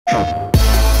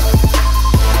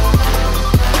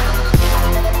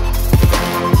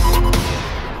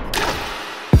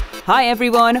Hi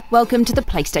everyone, welcome to the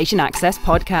PlayStation Access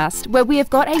podcast, where we have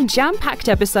got a jam-packed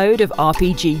episode of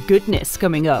RPG goodness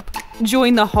coming up.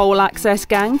 Join the whole Access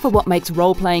gang for what makes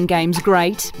role-playing games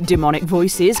great, demonic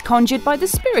voices conjured by the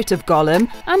spirit of Gollum,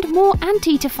 and more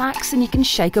anteater facts than you can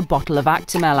shake a bottle of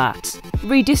Actimel at.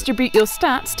 Redistribute your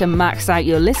stats to max out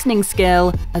your listening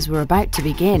skill, as we're about to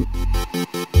begin.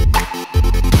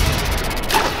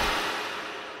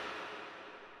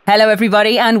 Hello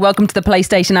everybody and welcome to the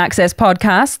PlayStation Access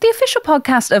podcast, the official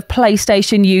podcast of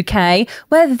PlayStation UK,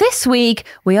 where this week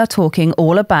we are talking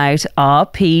all about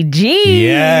RPGs.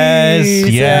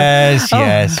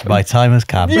 Yes. My time has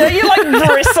come. Yeah, you're like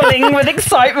bristling with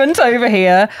excitement over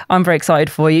here. I'm very excited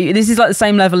for you. This is like the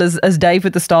same level as Dave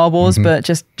with the Star Wars, but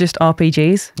just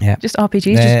RPGs. Yeah. Just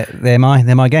RPGs. They're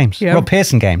my games. Yeah. Rob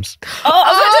Pearson games. Oh,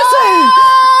 I was about to say.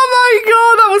 Oh my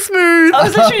god, that was smooth. I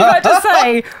was literally about to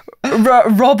say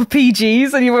Rob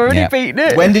PGs, and you were already beating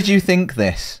it. When did you think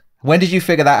this? When did you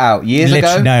figure that out? Years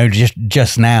ago? No,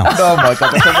 just now. Oh my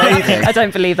god, that's amazing. I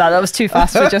don't believe that. That was too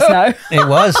fast for just now. It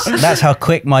was. That's how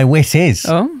quick my wit is.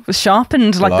 Oh, it was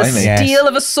sharpened like the Blimey. steel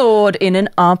of a sword in an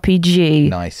RPG.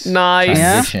 Nice.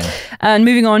 Nice. And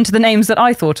moving on to the names that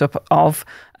I thought up of,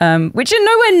 which are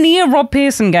nowhere near Rob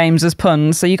Pearson games as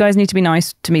puns. So you guys need to be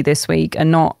nice to me this week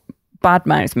and not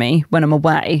badmouth me when I'm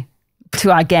away to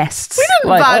our guests. We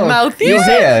didn't badmouth you. You're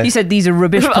here. You said these are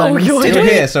rubbish puns. you're You're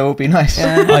here, so it'll be nice.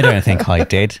 I don't think I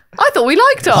did. I thought we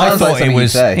liked I ours. like thought something you'd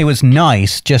say. it was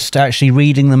nice just actually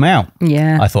reading them out.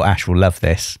 Yeah. I thought Ash will love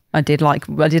this. I did like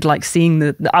seeing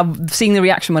the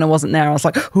reaction when I wasn't there. I was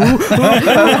like, ooh, ooh,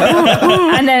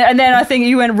 ooh. and then I think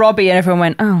you went Robbie, and everyone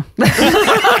went, oh. But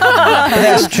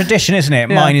that's tradition, isn't it?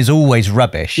 Mine is always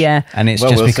rubbish. Yeah. And it's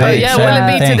Well, just we'll because see. it's Yeah, will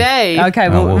it be thing. today? Okay,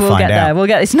 Well, we'll we'll get find there. out. We'll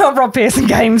get. It's not Rob Pearson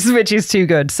games, which is too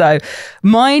good. So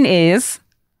mine is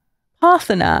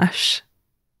Parthenash.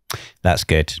 That's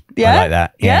good. Yeah? I like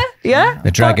that. Yeah, yeah.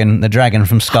 The dragon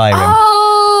from Skyrim.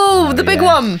 Oh, the big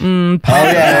yeah. one. Oh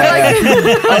yeah.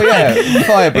 Oh yeah.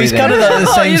 Fire He's breathing. kind of like the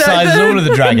same size as all of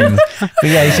the dragons. But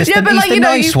yeah, he's just Yeah, but he's like, the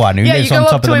nice one who lives you on go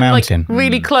top up of to the him mountain. like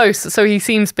really close, so he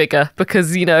seems bigger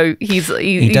because he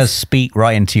He does speak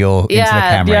right into into the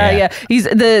camera. Yeah. He's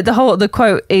the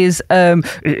quote is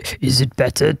is it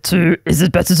better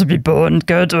to be born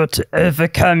good or to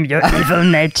overcome your evil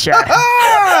nature?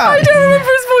 I don't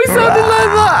remember his voice sounding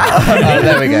like that. Oh,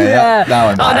 there we go. Yeah. Now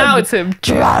I'm Oh, now it's him.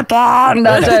 Dragon.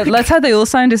 That's how they all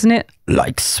sound, isn't it?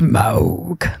 Like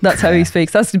smoke. That's how he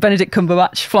speaks. That's Benedict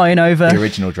Cumberbatch flying over the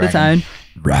original the dragon. town.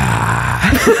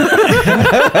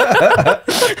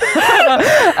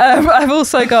 I've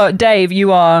also got Dave.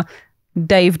 You are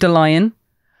Dave DeLion.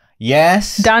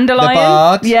 Yes. Dandelion? The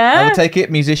bard. Yeah. I would take it.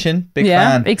 Musician. Big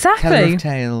Yeah, fan. exactly. Teller of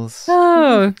tales.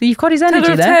 Oh, you've got his energy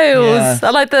Tail of there. Tales. Yeah,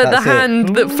 I like the that's it.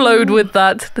 hand that flowed with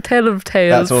that. The Tail of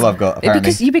Tales. That's all I've got, apparently.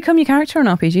 Because you become your character in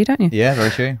RPG, don't you? Yeah,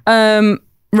 very true.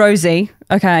 Rosie.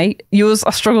 Okay, yours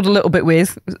I struggled a little bit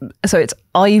with. So it's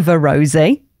Ivor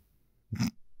Rosie.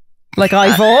 Like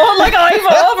Ivor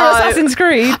for Assassin's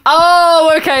Creed.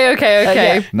 Oh, okay.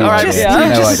 yeah. No All right. idea. Yeah. No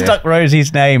You just idea. stuck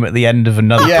Rosie's name at the end of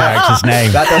another character's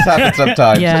name. That does happen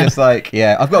sometimes. Yeah. Just like,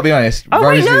 I've got to be honest. Oh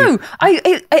Rosie, wait, no,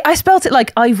 I spelt it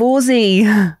like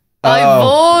Ivorzy.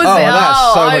 Ivorzy.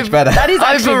 that's so much better. That is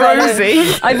actually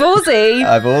Ivorzy. Ivorzy.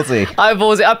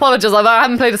 Ivorzy. I apologise. I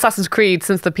haven't played Assassin's Creed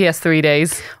since the PS3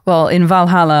 days. Well, in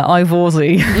Valhalla,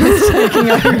 Ivorzy is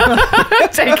taking over.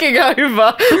 Taking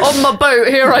over on my boat.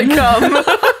 Here I come.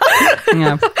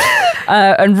 Yeah.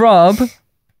 And Rob,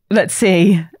 let's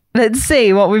see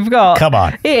what we've got. Come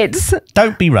on.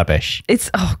 Don't be rubbish.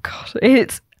 It's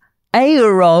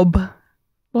Aerob,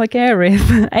 like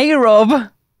Aerith. Aerob.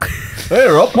 Hey,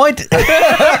 Rob. Why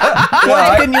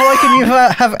can you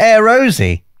have Air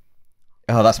Rosie?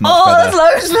 Oh, that's much That's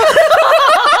better. loads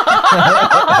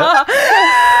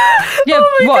Yeah,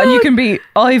 what? And you can be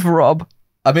Ivorob.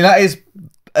 I mean, that is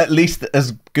at least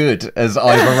as good as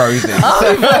Ivor Rosie.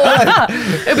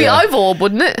 It'd be Ivor,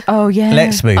 wouldn't it? Oh, yeah.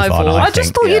 Let's move on. Ivor. I I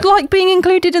just think. thought you'd like being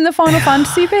included in the Final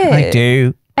Fantasy bit. I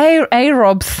do.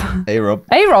 Aerobs. Hey, Rob.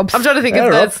 Aerobs. I'm trying to think Hey,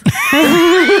 of Rob. this.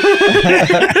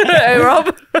 Hey,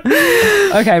 Rob.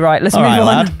 Okay, right. Let's All move right, on.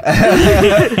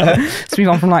 lad. Let's move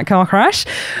on from that car crash.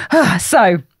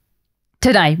 So,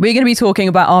 Today, we're going to be talking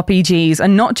about RPGs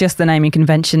and not just the naming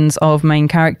conventions of main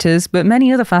characters, but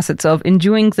many other facets of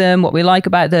enjoying them, what we like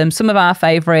about them, some of our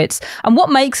favourites, and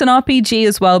what makes an RPG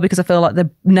as well, because I feel like the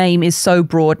name is so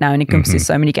broad now and encompasses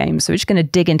so many games. So we're just going to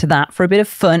dig into that for a bit of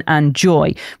fun and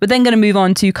joy. We're then going to move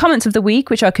on to comments of the week,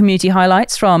 which are community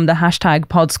highlights from the hashtag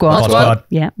PodSquad. PodSquad.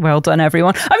 Yeah, well done,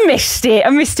 everyone. I missed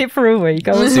it for a week.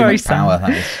 I was very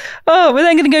sad. Oh, we're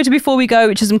then going to go to Before We Go,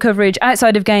 which is some coverage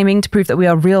outside of gaming to prove that we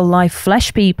are real life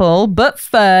flesh people. But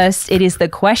first, it is the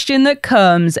question that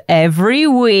comes every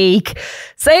week.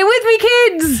 Say it with me,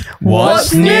 kids.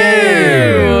 What's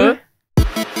new?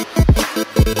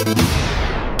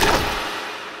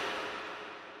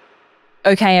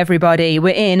 Okay, everybody,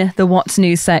 we're in the What's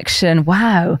New section.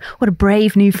 Wow, what a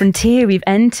brave new frontier we've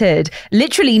entered.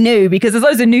 Literally new, because there's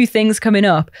loads of new things coming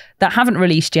up that haven't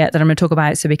released yet that I'm going to talk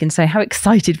about so we can say how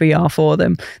excited we are for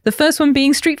them. The first one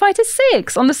being Street Fighter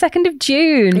 6 on the 2nd of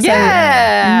June. So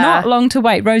not long to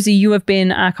wait. Rosie, you have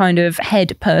been our kind of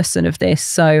head person of this.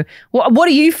 So what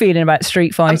are you feeling about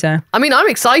Street Fighter? I'm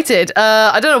excited.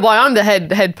 I don't know why I'm the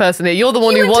head person here. You're the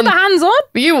one who won. The hands-on?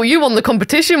 You won the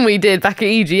competition we did back at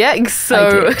EGX.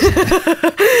 So,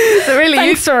 so really,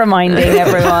 thanks for reminding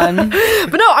everyone.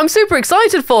 But no, I'm super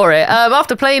excited for it.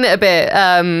 After playing it a bit,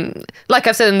 like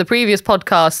I've said in the previous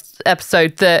podcast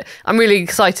episode, that I'm really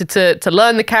excited to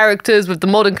learn the characters with the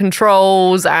modern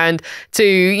controls and to,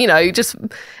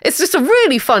 it's just a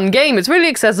really fun game. It's really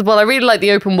accessible. I really like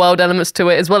the open world elements to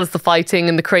it, as well as the fighting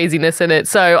and the craziness in it.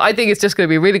 So I think it's just going to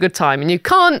be a really good time. And you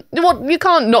can't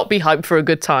not be hyped for a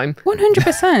good time.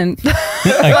 100%.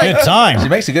 A good time. She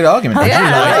makes a good argument.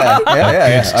 Yeah.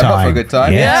 I'm up for a good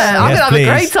time. Yeah, I'm going to have a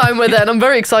great time with it, and I'm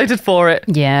very excited for it.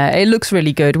 Yeah, it looks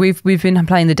really good. We've been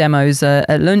playing the demos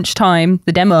at lunchtime.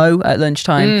 The demo at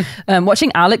lunchtime.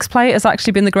 Watching Alex play it has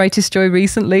actually been the greatest joy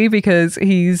recently, because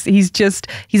he's a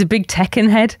big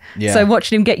Tekken head. Yeah. So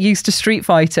watching him get used to Street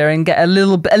Fighter and get a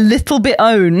little bit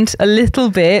owned,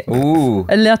 Ooh.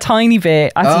 a tiny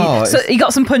bit. So he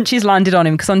got some punches landed on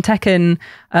him, because on Tekken,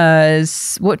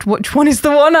 which one is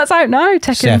the one that's out now?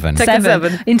 Tekken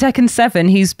 7. In Tekken 7,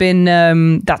 he's been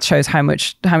that shows how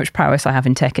much prowess I have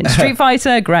in Tekken. Street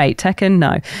Fighter, great. Tekken,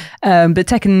 no. But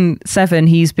Tekken 7,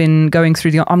 he's been going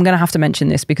through I'm going to have to mention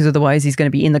this, because otherwise he's going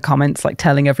to be in the comments like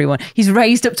telling everyone he's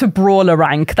raised up to brawler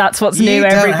rank. That's what's new,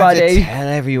 everybody. Have to tell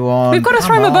everyone. We've got to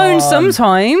throw him a bone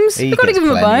sometimes. We've got to give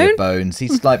him a bone. Bones.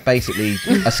 He's like basically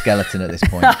a skeleton at this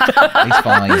point. He's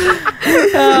fine.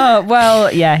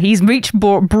 Well, yeah, he's reached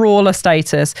brawler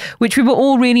status, which we were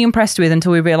all really impressed with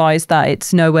until we realised that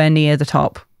it's nowhere near the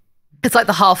top. It's like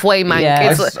the halfway mank.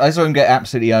 Yeah. I saw him get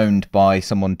absolutely owned by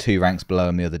someone 2 ranks below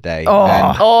him the other day.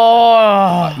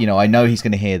 I know he's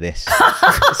going to hear this.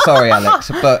 Sorry, Alex,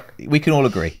 but we can all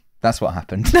agree. That's what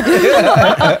happened. Well,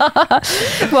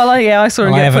 I saw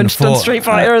him get punched on Street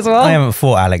Fighter as well. I haven't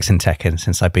fought Alex in Tekken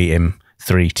since I beat him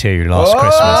 3-2 last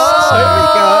Christmas. So. There we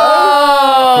go.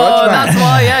 That's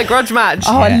why, grudge match.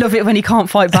 Oh, I love it when he can't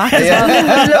fight back as well.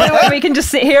 I love it when we can just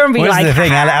sit here and be like... the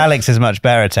thing, Alex is much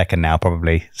better at Tekken now,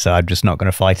 probably, so I'm just not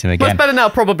going to fight him again. Much better now,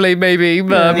 probably, maybe.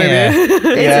 Maybe.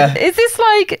 Yeah. Is this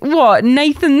like, what,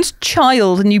 Nathan's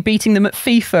child and you beating them at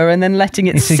FIFA and then letting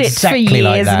it sit exactly for years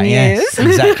like that, and years? Yes,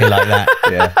 exactly like that.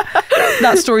 Yeah.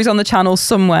 That story's on the channel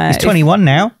somewhere. He's 21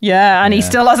 now. Yeah, and he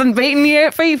still hasn't beaten you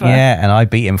at FIFA. Yeah, and I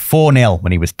beat him 4-0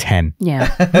 when he was 10.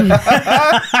 Yeah.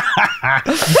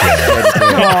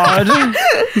 God.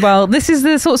 Well, this is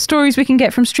the sort of stories we can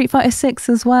get from Street Fighter 6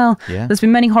 as well. Yeah. There's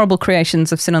been many horrible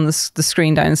creations I've seen on the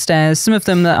screen downstairs. Some of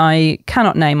them that I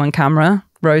cannot name on camera.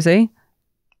 Rosie?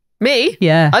 Me?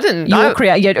 Yeah. I didn't. You're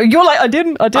like, I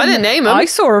didn't name him. I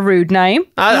saw a rude name.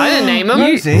 I didn't name him.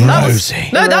 Rosie.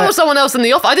 That was someone else in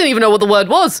the office. I didn't even know what the word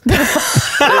was.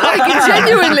 Like,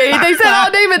 genuinely, they said,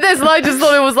 "I'll name it this," and I just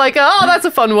thought it was like, "Oh, that's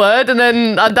a fun word," and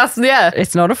then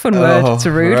It's not a fun word. It's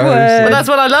a rude Rosie. word. But that's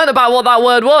when I learned about what that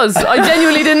word was. I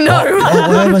genuinely didn't know. What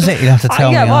word was it? You'll have to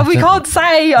tell me. Yeah, well, after. we can't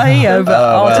say here, but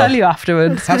I'll tell you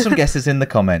afterwards. Have some guesses in the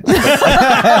comments.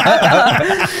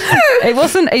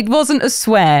 It wasn't a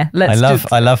swear.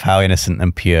 I love how innocent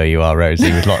and pure you are,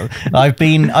 Rosie. I've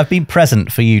been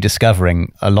present for you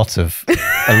discovering a lot of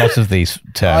these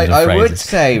terms and phrases. I would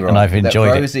say, Rob, and I've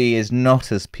enjoyed that Rosie is not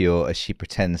as pure as she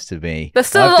pretends to be. There's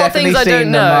still a lot of things I don't know. I've definitely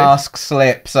seen the mask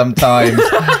slip sometimes.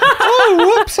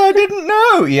 Whoops, I didn't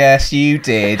know. Yes, you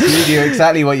did. You knew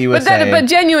exactly what you were saying. But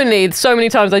genuinely, so many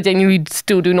times I genuinely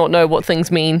still do not know what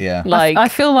things mean. Yeah. Like I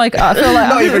feel like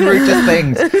not even rude, just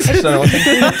things. I just don't know what things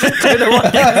mean. What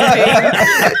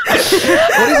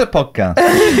is a podcast?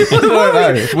 I don't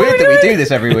know. It's weird that we do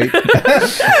this every week.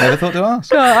 Never thought to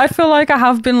ask. I feel like I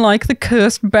have been like the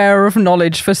cursed bearer of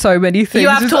knowledge for so many things. You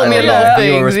have taught me a lot of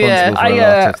things. You're responsible for a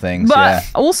lot of things. But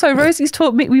also, Rosie's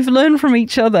taught me. We've learned from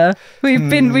each other. We've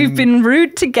been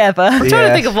rude together. I'm trying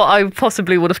to think of what I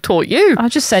possibly would have taught you. I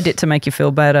just said it to make you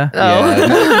feel better. Yeah, no,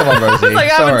 come on, Rosie.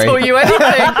 Like, I haven't taught you anything.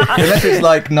 Unless it's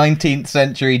like 19th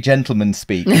century gentleman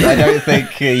speak. I don't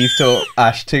think you've taught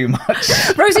Ash too much.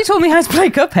 Rosie taught me how to play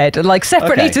Cuphead, like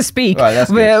separately to speak. Right,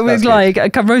 that's good. That's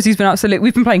good. Rosie's been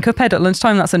we've been playing Cuphead at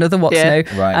lunchtime. That's another what's new.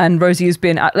 Right. And Rosie has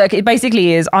been like, it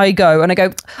basically is I go,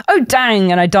 oh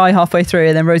dang, and I die halfway through,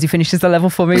 and then Rosie finishes the level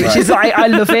for me, which is I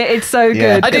love it. It's so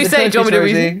good. I do say, do you want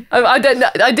me to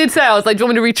I did say, I was like, do you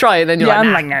want me to retry it? And then you're like,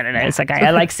 I'm like, no, it's okay.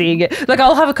 I like seeing it. Like,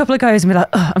 I'll have a couple of goes and be like,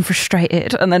 oh, I'm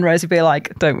frustrated. And then Rosie will be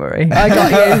like, don't worry, I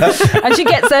got you. And she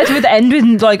gets there to the end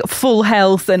with like full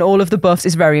health and all of the buffs.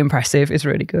 It's very impressive. It's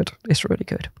really good.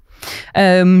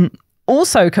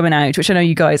 Also coming out, which I know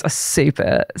you guys are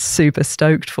super, super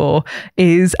stoked for,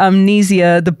 is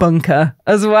Amnesia the Bunker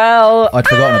as well. I'd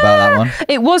forgotten about that one.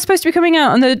 It was supposed to be coming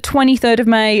out on the 23rd of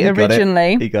May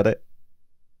originally. He got it.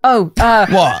 Oh,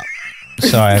 what?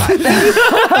 Sorry.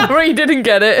 He didn't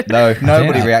get it. No,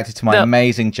 nobody reacted to my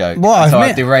amazing joke. What? So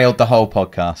I derailed the whole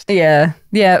podcast. Yeah.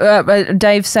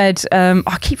 Dave said,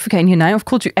 I keep forgetting your name. I've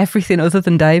called you everything other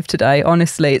than Dave today,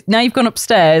 honestly. Now you've gone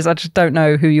upstairs. I just don't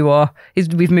know who you are.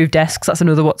 We've moved desks. That's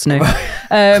another what's new.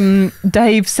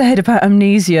 Dave said about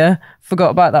Amnesia. Forgot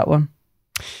about that one.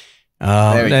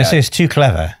 Oh, it's too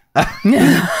clever.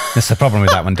 That's the problem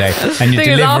with that one, Dave. And your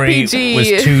delivery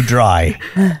was too dry.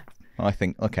 I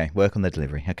think, okay, work on the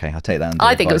delivery. Okay, I'll take that.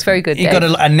 I think it was very good. You got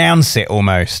to announce it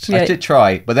almost. I did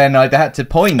try, but then I had to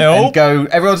point and go,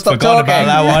 everyone stop talking. About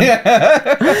that one.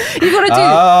 You got to do...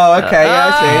 Oh, okay,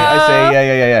 I see.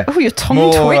 Yeah. Oh, your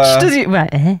tongue twitched, does it?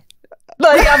 Like,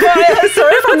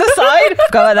 sorry, from the side.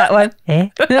 Go like that one.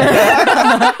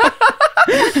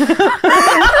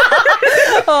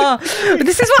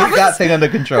 This is what happens. Keep that thing under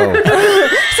control.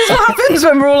 This is what happens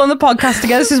when we're all on the podcast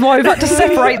together. This is why we've had to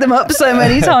separate them up so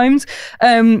many times.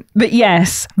 But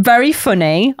yes, very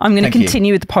funny. I'm going to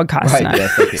continue with the podcast now.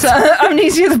 Yes, so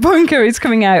Amnesia the Bunker is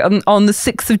coming out on the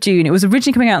 6th of June. It was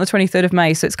originally coming out on the 23rd of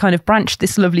May, so it's kind of branched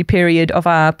this lovely period of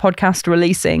our podcast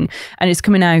releasing, and it's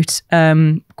coming out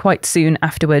quite soon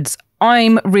afterwards.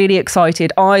 I'm really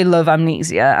excited. I love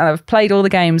Amnesia, and I've played all the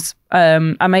games.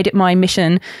 I made it my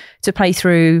mission to play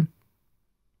through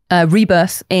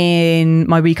Rebirth in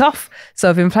my week off. So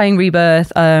I've been playing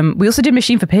Rebirth. We also did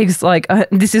Machine for Pigs. Like,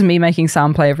 this is me making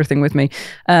Sam play everything with me.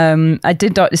 I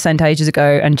did Dark Descent ages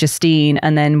ago and Justine,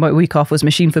 and then my week off was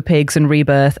Machine for Pigs and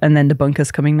Rebirth, and then The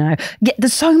Bunker's coming now. Yeah,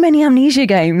 there's so many Amnesia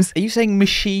games. Are you saying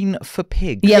Machine for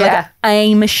Pigs? Yeah. Like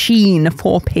a machine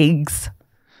for pigs.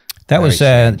 That was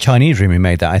Chinese room who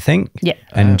made that, I think. Yeah.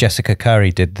 And Jessica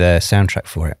Curry did the soundtrack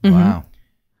for it. Mm-hmm. Wow.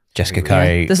 Jessica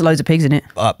Curry. There's loads of pigs in it.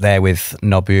 Up there with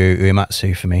Nobuo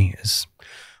Uematsu for me as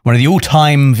one of the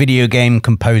all-time video game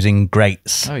composing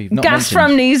greats. Oh, you've not Gas for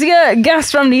Amnesia.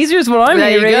 Gas for Amnesia is what I'm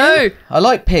hearing. There you go. I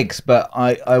like pigs, but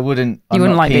I wouldn't. I'm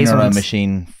not like keen these on ones. a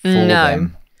machine for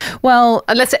them. Well,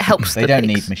 unless it helps. They don't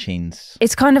need machines.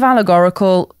 It's kind of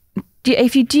allegorical. Do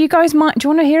you guys mind? Do you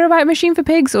want to hear about Machine for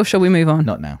Pigs, or shall we move on?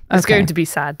 Not now. It's going to be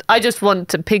sad. I just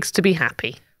want pigs to be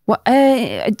happy. Well,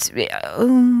 they're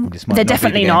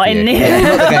definitely not in here. here. It's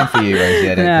not the game for you, Rosie.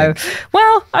 I don't think.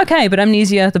 Well, okay, but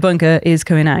Amnesia: The Bunker is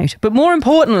coming out. But more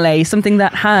importantly, something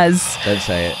that has Don't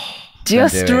say it.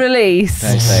 just released.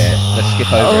 Don't say it. Let's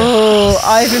skip over it. Oh,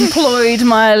 I've employed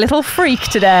my little freak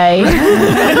today.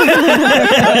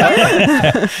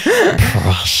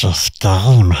 Precious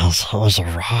game has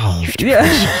arrived. Yeah.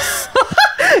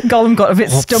 Gollum got a bit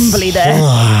stumbly there.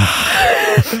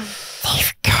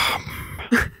 They've come.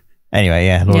 Anyway,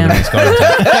 yeah, Lord of the Rings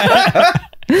got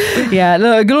Yeah,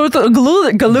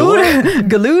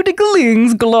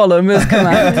 Gollum has come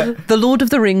out. The Lord of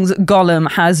the Rings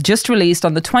Gollum has just released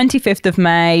on the 25th of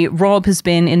May. Rob has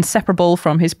been inseparable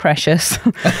from his precious.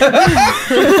 He's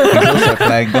also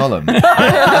playing Gollum.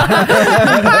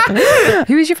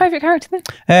 Who is your favourite character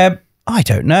then? I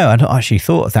don't know. I'd not actually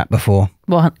thought of that before.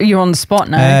 Well, you're on the spot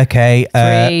now. Okay.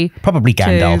 3, probably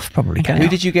Gandalf. 2. Probably Okay. Gandalf. Who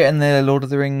did you get in the Lord of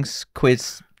the Rings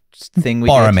quiz thing?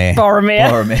 Boromir.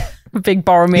 Boromir. Big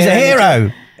Boromir. He's a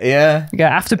hero. Yeah.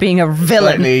 After being a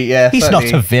villain. Slightly, yeah. He's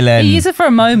slightly. not a villain. He is it for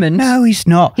a moment. No, he's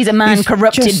not. He's a man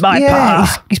corrupted by power.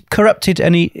 He's corrupted,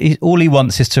 and he all he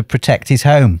wants is to protect his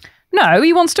home. No,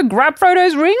 he wants to grab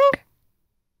Frodo's ring.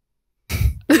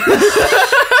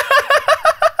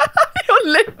 Your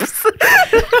lips.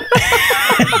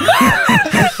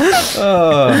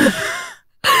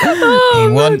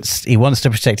 He wants to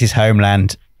protect his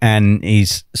homeland, and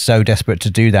he's so desperate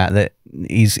to do that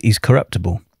he's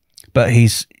corruptible. But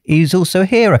he's also a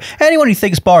hero. Anyone who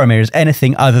thinks Boromir is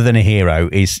anything other than a hero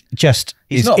is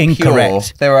not incorrect. Pure.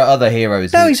 There are other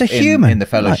heroes. No, he's a human in the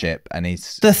Fellowship, and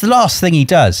he's the last thing he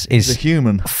does is a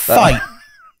human fight.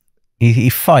 he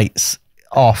fights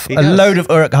off He a does. load of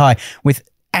Uruk-hai with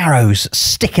arrows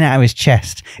sticking out of his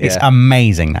chest. It's Yeah.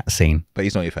 amazing, that scene. But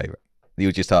he's not your favourite.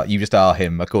 You just are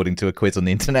him according to a quiz on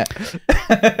the internet.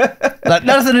 Like,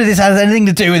 nothing of this has anything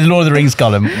to do with Lord of the Rings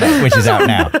Gollum, which is out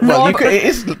now. Well, it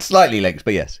is slightly linked,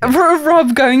 but yes.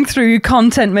 Rob going through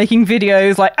content, making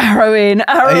videos like arrow in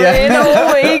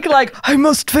all week. Like, I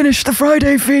must finish the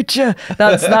Friday feature.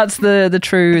 That's the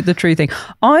true thing.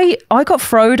 I got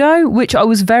Frodo, which I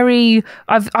was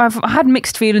I've had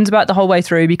mixed feelings about the whole way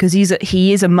through because he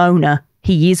is a moaner.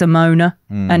 He is a moaner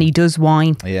and he does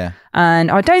whine. Yeah.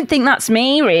 And I don't think that's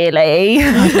me, really.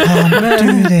 Can't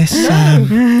do this,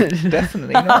 Sam.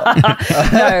 Definitely not.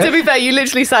 No. To be fair, you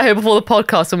literally sat here before the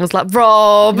podcast and was like,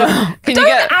 Rob, can you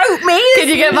get out me. Can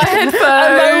you get my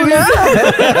headphones?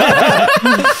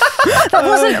 That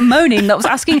wasn't moaning. That was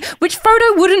asking, which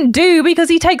Frodo wouldn't do because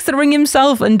he takes the ring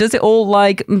himself and does it all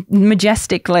like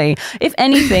majestically. If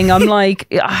anything, I'm like,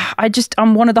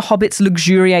 I'm one of the hobbits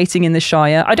luxuriating in the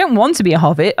Shire. I don't want to be a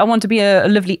hobbit. I want to be a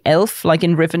lovely elf, like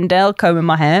in Rivendell, combing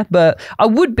my hair. But I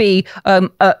would be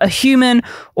a human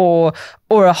or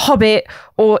a hobbit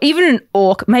or even an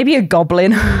orc, maybe a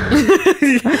goblin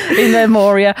in their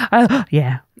Moria.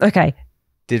 Yeah. Okay.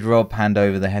 Did Rob hand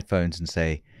over the headphones and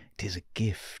say, "It is a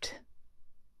gift"?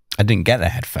 I didn't get the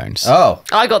headphones. Oh,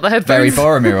 I got the very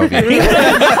headphones. Boromir of you.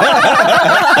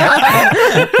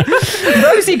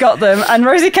 Rosie got them and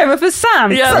Rosie came up as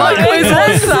Sam. Yeah, So my it quiz makes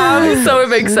was sense. Sam, so it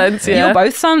makes sense. Yeah, You're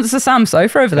both Sams. It's a Sam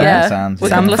sofa over there. Yeah. Sams, We're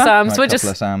a yeah. couple of Sams. Right, We're couple just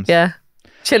of Sams.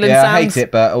 chilling Yeah, Sams. I hate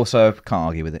it, but also can't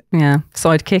argue with it. Yeah,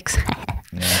 sidekicks.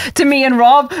 Yeah. To me and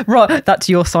Rob, that's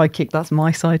your sidekick. That's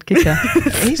my sidekicker.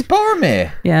 He's Boromir.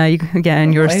 Yeah,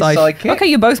 and you're a My sidekick. sidekick. Okay,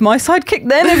 you're both my sidekick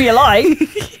then, if you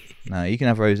like. No, you can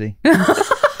have Rosie.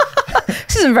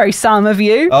 This isn't very Sam of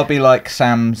you. I'll be like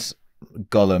Sam's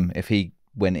Gollum if he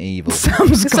went evil.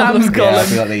 Sam's Gollum. Yeah, I'll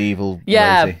be like the evil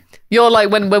Yeah. Rosie. You're like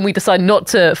when we decide not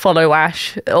to follow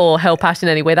Ash or help Ash in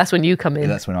any way. That's when you come in. Yeah,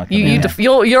 that's when I come you, in.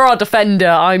 You're our defender.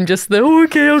 I'm just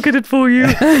okay, I'll get it for you.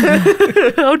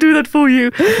 I'll do that for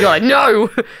you. You're like, no,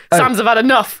 Sam's have had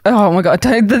enough. Oh my god!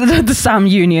 The Sam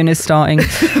union is starting.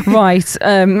 Right.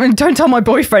 Don't tell my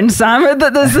boyfriend Sam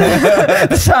that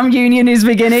the Sam union is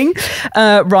beginning.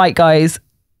 Right, guys.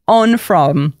 On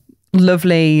from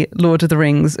lovely Lord of the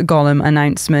Rings Gollum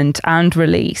announcement and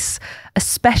release, a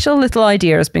special little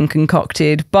idea has been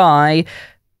concocted by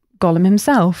Gollum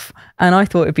himself, and I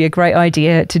thought it'd be a great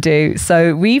idea to do.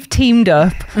 So we've teamed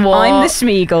up. What? I'm the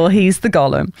Smeagol, he's the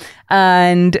Gollum,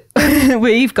 and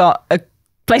we've got a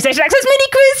PlayStation Access mini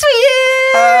quiz for you.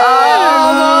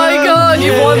 Oh my god,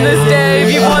 you've won this,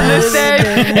 Dave. You've won this,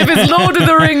 Dave. If it's Lord of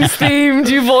the Rings themed,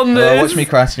 you've won this. Well, watch me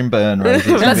crash and burn, Rosie. It's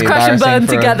gonna Let's be crash and burn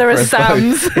embarrassing together for as us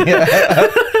both. Sams. Yeah.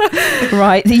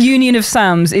 Right, the Union of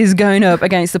Sams is going up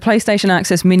against the PlayStation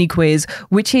Access mini quiz,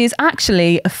 which is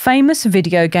actually a famous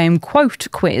video game quote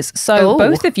quiz. So Oh.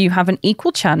 both of you have an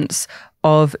equal chance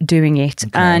of doing it.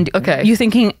 And Okay. you're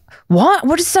thinking, what?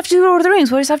 What does this have to do with Lord of the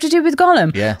Rings? What does this have to do with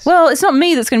Gollum? Yes. Well, it's not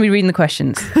me that's going to be reading the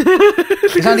questions.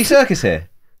 Is Andy Serkis here?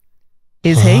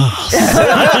 Is he? You're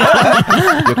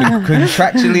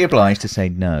contractually obliged to say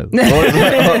no.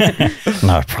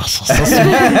 No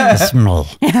process. It's me.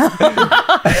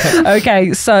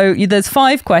 Okay, so there's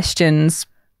 5 questions.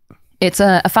 It's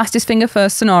a fastest finger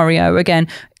first scenario. Again,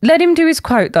 let him do his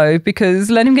quote though,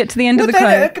 because let him get to the end of the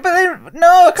quote.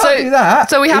 No, I can't do that.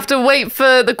 So we have to wait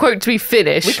for the quote to be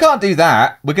finished. We can't do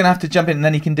that. We're gonna have to jump in, and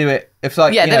then he can do it. If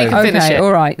like, Yeah, you then he know, can finish Okay, it.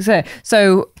 all right.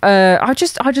 So I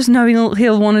just know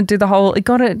he'll want to do the whole. You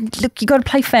gotta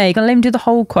play fair. You gotta let him do the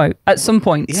whole quote at some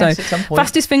point. Yes, so at some point.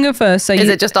 fastest finger first. So Is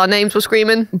it just our names we're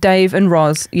screaming? Dave and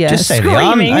Roz? Yeah, Just say the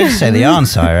screaming. answer. I'd say the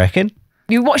answer, I reckon.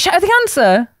 You what? Shout the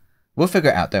answer. We'll figure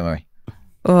it out. Don't worry.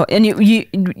 Oh, and you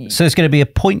So it's going to be a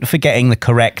point for getting the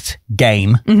correct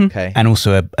game, Mm-hmm. Okay. and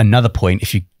also another point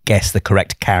if you guess the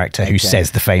correct character who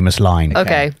says the famous line.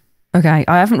 Okay. Okay,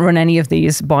 I haven't run any of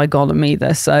these by Gollum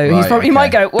either, so Right, he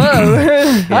might go, whoa,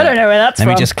 I don't know where that's Let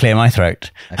from. me just clear my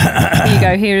throat. Here you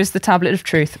go, here is the tablet of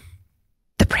truth.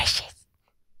 The precious.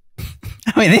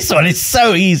 I mean, this one is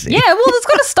so easy. Yeah, well, it's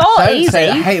got to start Don't easy. say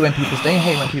that. I hate when people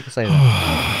say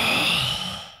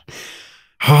that.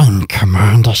 I'm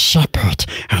Commander Shepard,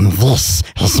 and this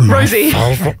is my Rosie.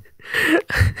 favorite.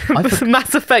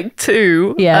 Mass Effect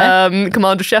 2. Yeah.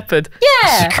 Commander Shepard.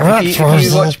 Yeah. Correct, If you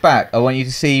Rosie. watch back, I want you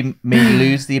to see me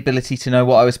lose the ability to know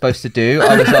what I was supposed to do.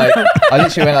 I was like, I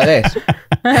literally went like this.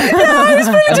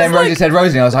 And then Rosie said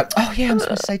Rosie, and I was like, oh yeah, I'm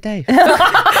supposed to say Dave.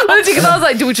 Because I was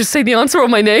like, do we just say the answer or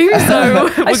my name? So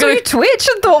I saw you twitch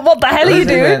and thought, what the hell are you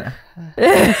Rosie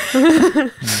doing?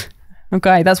 went,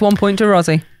 Okay, that's 1 point to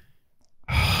Rosie.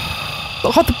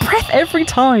 Oh, the breath every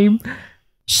time.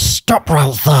 Stop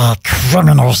right there,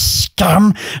 criminal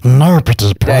scum.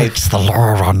 Nobody breaks the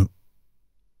law on...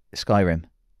 Skyrim.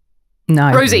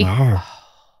 No. Rosie. No.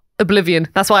 Oblivion.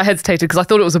 That's why I hesitated, because I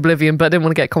thought it was Oblivion, but I didn't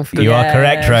want to get confident. You are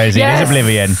correct, Rosie. Yes. It is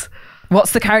Oblivion.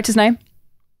 What's the character's name?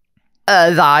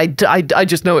 I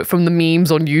just know it from the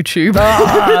memes on YouTube.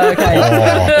 Oh, okay.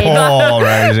 Oh,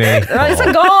 Rosie. It's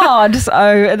a god,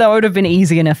 so that would have been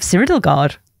easy enough. Cyrodiil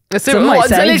guard. So Some might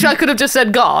say. literally I could have just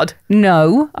said God.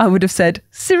 No, I would have said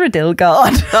Cyrodiil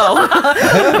guard.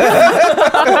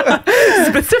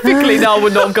 Specifically, no, I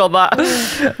would not have got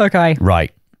that. Okay.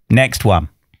 Right. Next one.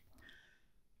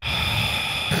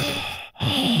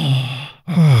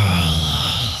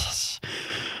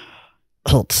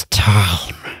 It's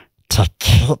time to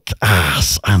kick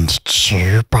ass and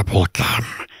chew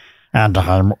bubblegum. And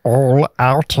I'm all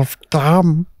out of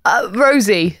gum.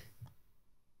 Rosie.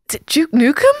 Is it Duke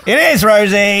Nukem? It is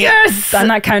Rosie. Yes! And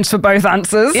that counts for both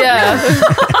answers. Yeah.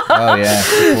 Oh yeah.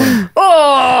 Good point.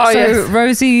 Oh, So yes.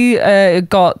 Rosie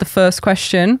got the first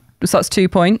question, so that's 2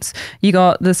 points. You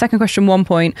got the second question, 1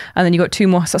 point, and then you got 2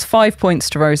 more, so that's 5 points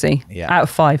to Rosie. Yeah. Out of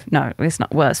 5. No, it's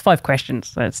not. Well, it's 5 questions,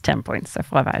 so it's 10 points, so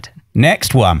 5 out of 10.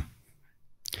 Next one.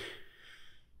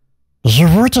 You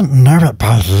wouldn't know it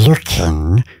by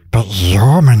looking, but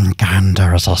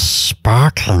Jormungandr is a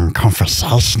sparkling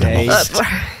conversationalist.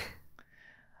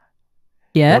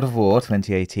 Yeah. God of War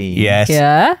 2018. Yes.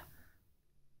 Yeah.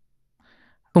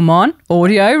 Come on.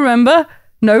 Audio, remember?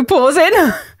 No pausing.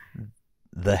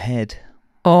 The Head.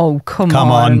 Oh, come on.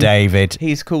 Come on, David.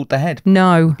 He's called The Head.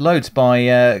 No. Loads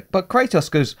by, but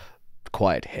Kratos goes,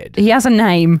 Quiet Head. He has a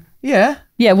name. Yeah.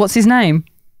 Yeah, what's his name?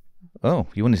 Oh,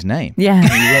 you want his name? Yeah. You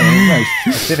weren't very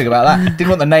specific about that. Didn't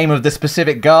want the name of the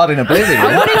specific guard in Oblivion.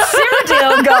 I wanted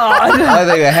Cyrodiil God. I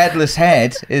think a headless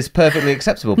head is perfectly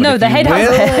acceptable. But No, if the you head has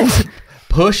a will head.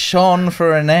 push on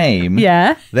for a name,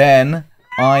 Yeah. then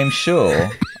I'm sure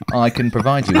I can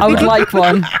provide you with I would one. like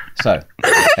one. So,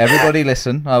 everybody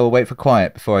listen. I will wait for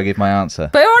quiet before I give my answer.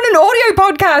 But we're on an audio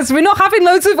podcast. We're not having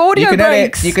loads of audio You can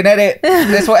breaks. edit. You can edit.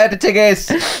 That's what editing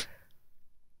is.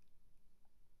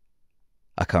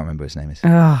 I can't remember his name is.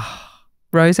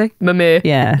 Rosie? Mimir.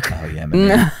 Yeah. Oh, yeah, maybe.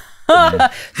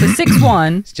 So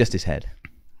 6-1. It's just his head,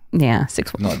 Yeah,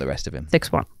 6-1. not the rest of him.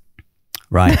 6-1.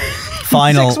 Right.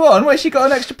 Final 6-1? Where's she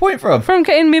got an extra point from? From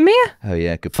getting Mimir? Oh,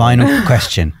 yeah, good point. final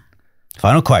question.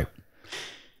 Final quote.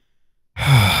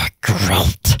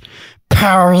 Great.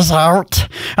 Power is out,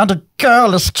 and a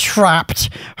girl is trapped.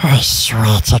 I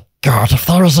swear to God, if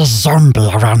there is a zombie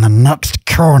around the next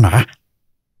corner...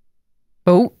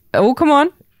 Oh, come on.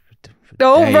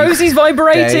 Oh, Dave. Rosie's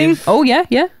vibrating. Dave. Oh, yeah.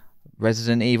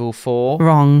 Resident Evil 4.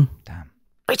 Wrong. Damn.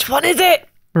 Which one is it?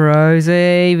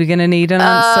 Rosie, we're going to need an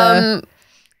answer.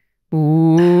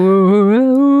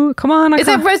 Ooh, come on. Is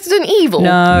it Resident Evil?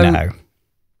 No. No.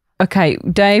 Okay,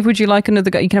 Dave, would you like another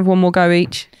go? You can have one more go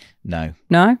each. No.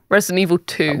 No? Resident Evil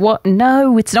 2. What?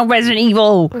 No, it's not Resident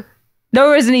Evil. No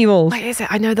Resident Evil. Wait, is it?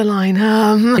 I know the line.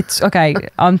 It's okay.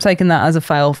 I'm taking that as a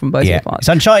fail from both Yeah. your parts. It's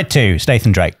Uncharted 2,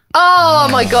 Nathan Drake. Oh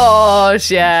my gosh,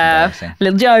 yeah. Embarrassing.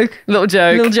 Little joke. Little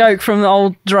joke. Little joke from the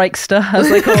old Drakester, as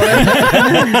they call it.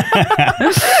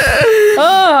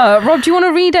 Rob, do you want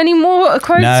to read any more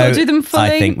quotes No, or do them fully?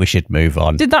 I think we should move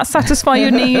on. Did that satisfy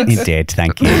your needs? It did,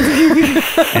 thank you.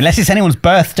 Unless it's anyone's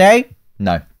birthday.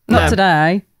 No. Not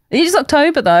today. It is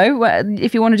October though.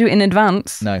 If you want to do it in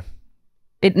advance, No.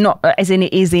 it not as in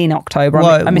it is in October.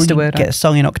 Well, I missed a we word. Get a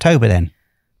song in October then.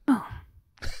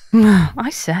 I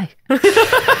say.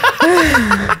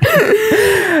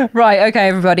 Right, okay,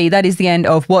 everybody. That is the end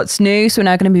of What's New. So we're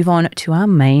now going to move on to our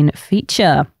main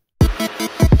feature.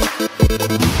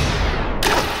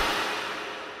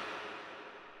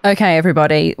 Okay,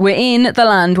 everybody. We're in the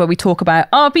land where we talk about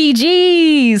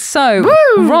RPGs. So,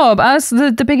 Rob, as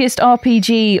the biggest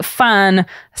RPG fan,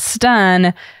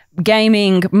 stan,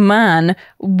 gaming man,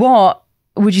 what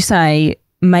would you say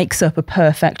makes up a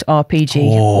perfect RPG?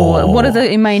 Or what are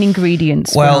the main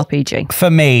ingredients for an RPG? For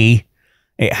me,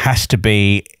 it has to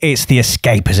be, it's the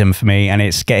escapism for me, and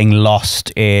it's getting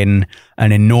lost in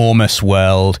an enormous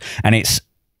world, and it's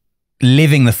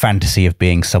living the fantasy of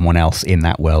being someone else in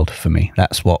that world for me.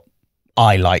 That's what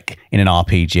I like in an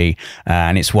RPG,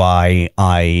 and it's why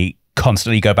I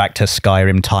constantly go back to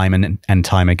Skyrim time and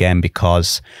time again,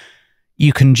 because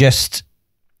you can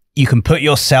put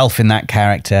yourself in that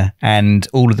character and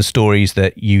all of the stories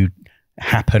that you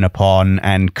happen upon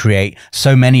and create.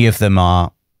 So many of them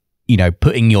are, you know,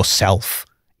 putting yourself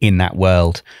in that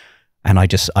world. And I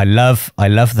love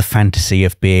the fantasy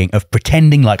of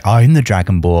pretending like I'm the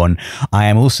Dragonborn. I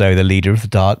am also the leader of the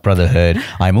Dark Brotherhood.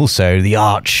 I'm also the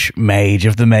Archmage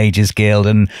of the Mages Guild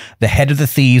and the head of the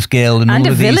Thieves Guild and all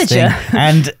of these things.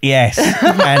 And yes,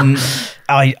 and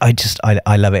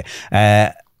I love it.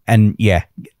 And yeah,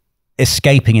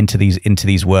 escaping into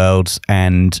these worlds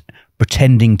and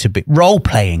pretending to be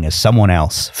role-playing as someone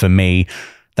else, for me,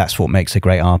 that's what makes a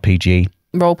great RPG.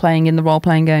 Role-playing in the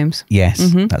role-playing games.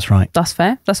 Yes, that's right. That's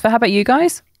fair. That's fair. How about you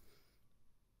guys?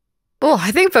 Well,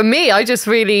 I think for me, I just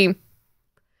really...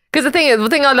 Because the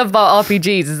thing I love about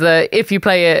RPGs is that if you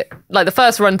play it, like the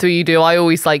first run through you do, I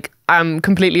always I'm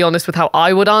completely honest with how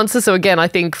I would answer. So again, I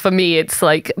think for me, it's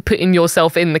like putting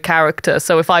yourself in the character.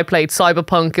 So if I played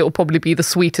Cyberpunk, it will probably be the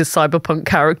sweetest Cyberpunk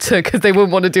character because they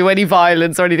wouldn't want to do any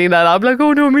violence or anything like that. I'm like,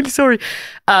 oh no, I'm really sorry.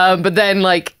 But then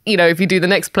like, you know, if you do the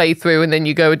next playthrough and then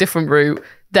you go a different route,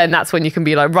 then that's when you can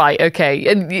be like, right, okay.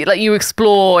 And like you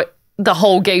explore the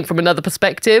whole game from another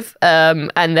perspective,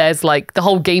 and there's like the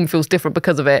whole game feels different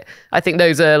because of it. I think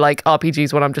those are like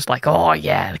RPGs when I'm just like, oh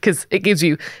yeah, because it gives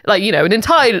you like, you know, an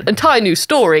entire new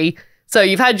story. So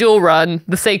you've had your run,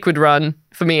 the sacred run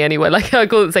for me anyway, like I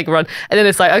call it the sacred run, and then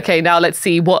it's like, okay, now let's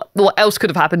see what else could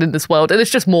have happened in this world, and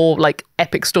it's just more like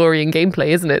epic story and gameplay,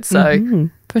 isn't it? So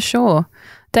for sure.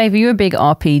 Dave, are you a big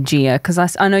RPGer?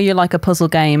 Because I know you like a puzzle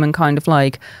game and kind of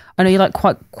like, I know you like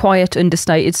quite quiet,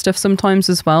 understated stuff sometimes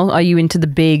as well. Are you into the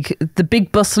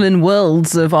big bustling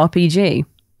worlds of RPG?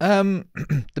 The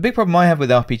big problem I have with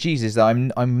RPGs is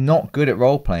that I'm not good at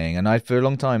role playing, and I for a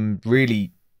long time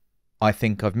really, I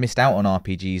think I've missed out on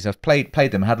RPGs. I've played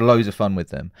them, had loads of fun with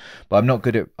them, but I'm not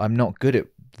good at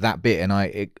that bit. And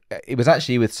it was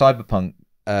actually with Cyberpunk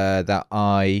that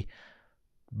I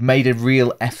made a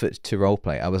real effort to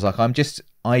roleplay. I was like,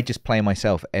 I just play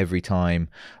myself every time,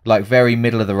 like very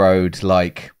middle of the road,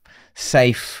 like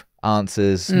safe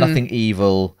answers, nothing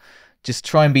evil, just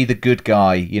try and be the good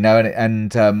guy, you know.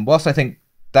 And whilst I think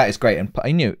that is great,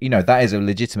 and you know that is a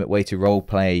legitimate way to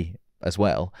roleplay as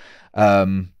well,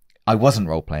 I wasn't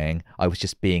role-playing, I was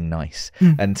just being nice.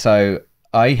 And so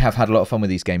I have had a lot of fun with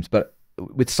these games, but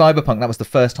with Cyberpunk, that was the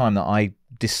first time that I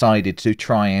decided to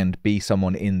try and be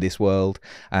someone in this world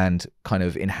and kind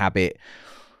of inhabit,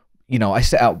 you know, I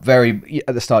set out very,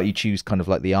 at the start you choose kind of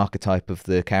like the archetype of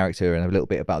the character and a little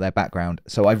bit about their background.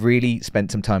 So I really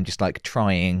spent some time just like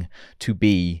trying to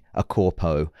be a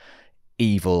corpo,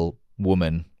 evil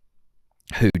woman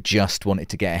who just wanted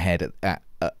to get ahead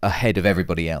of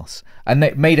everybody else, and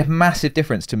it made a massive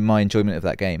difference to my enjoyment of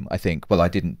that game, I think. Well, I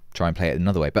didn't try and play it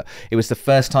another way, but it was the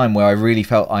first time where I really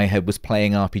felt I was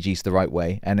playing RPGs the right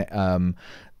way, and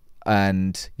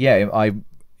yeah,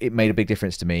 it made a big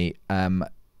difference to me.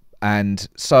 And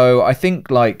so I think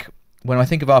like when I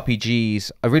think of RPGs,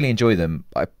 I really enjoy them.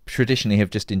 I traditionally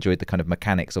have just enjoyed the kind of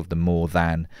mechanics of them more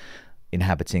than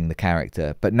inhabiting the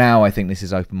character, but now I think this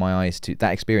has opened my eyes to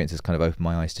that experience has kind of opened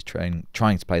my eyes to trying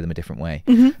to play them a different way.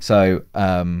 So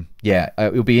yeah,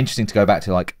 it will be interesting to go back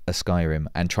to like a Skyrim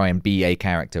and try and be a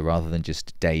character rather than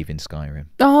just Dave in Skyrim.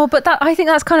 Oh, but I think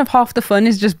that's kind of half the fun,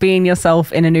 is just being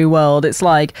yourself in a new world. It's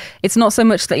like, it's not so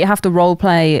much that you have to role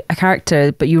play a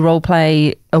character, but you role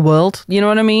play a world, you know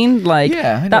what I mean? Like,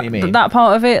 yeah, I know what you mean. That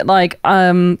part of it, like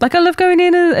I love going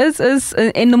in as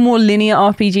in the more linear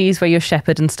RPGs where you're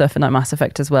shepherd and stuff, and like Mass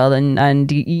Effect as well,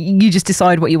 and you just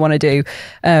decide what you want to do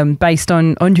based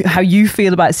on how you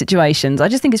feel about situations. I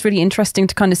just think it's really interesting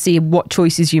to kind of see what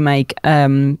choices you make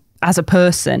as a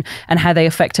person and how they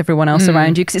affect everyone else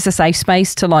around you, because it's a safe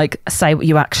space to like say what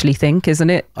you actually think,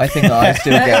 isn't it? I think I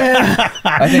still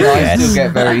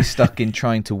get very stuck in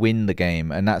trying to win the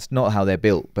game, and that's not how they're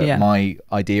built. But my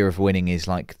idea of winning is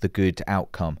like the good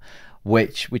outcome,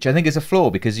 which I think is a flaw,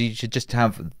 because you should just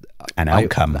have an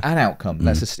outcome.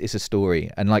 It's a story,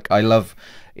 and like I love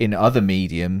in other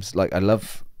mediums, like I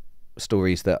love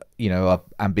stories that, you know, are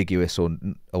ambiguous or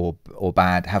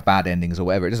bad, have bad endings or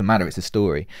whatever. It doesn't matter, it's a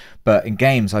story. But in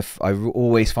games, I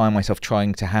always find myself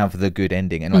trying to have the good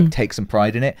ending and like take some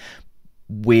pride in it.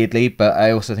 weirdly, but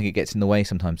I also think it gets in the way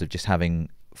sometimes of just having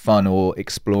fun or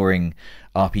exploring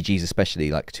RPGs,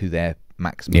 especially like to their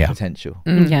maximum potential.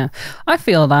 Yeah, I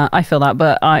feel that,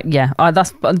 but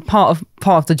that's part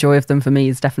of the joy of them for me,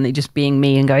 is definitely just being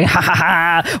me and going, ha ha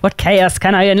ha, what chaos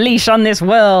can I unleash on this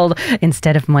world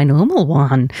instead of my normal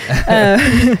one.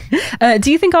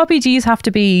 Do you think RPGs have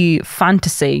to be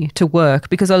fantasy to work?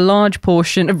 Because a large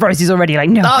portion of Rosie's already like,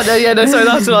 no. Oh no, yeah, no, sorry,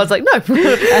 that's what I was like, no.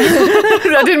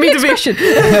 I didn't mean to be.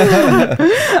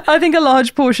 I think a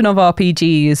large portion of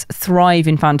RPGs thrive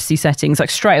in fantasy settings. Like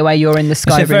straight away you're in the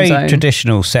Skyrim It's a very zone.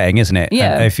 traditional setting, isn't it?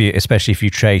 Yeah. Especially if you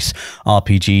trace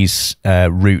RPGs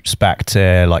roots back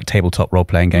to like tabletop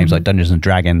role-playing games like Dungeons and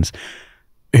Dragons,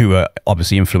 who are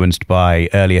obviously influenced by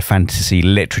earlier fantasy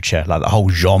literature. Like the whole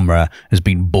genre has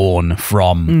been born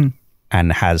from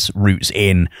and has roots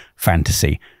in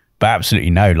fantasy. But absolutely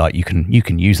no, like you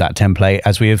can use that template,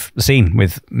 as we have seen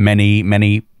with many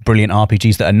brilliant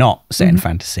RPGs that are not set in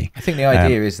fantasy. I think the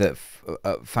idea is that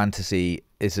fantasy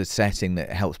is a setting that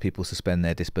helps people suspend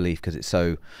their disbelief because it's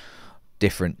so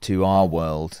different to our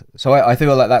world. So I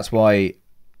feel like that's why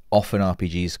often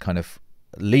RPGs kind of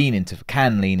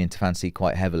can lean into fantasy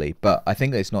quite heavily, but I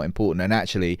think that it's not important. And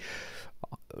actually,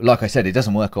 like I said, it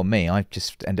doesn't work on me. I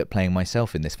just end up playing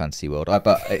myself in this fantasy world. I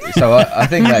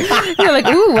think like You're like,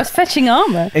 ooh, what's fetching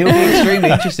armor? it would be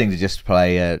extremely interesting to just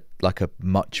play like a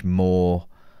much more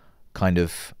kind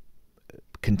of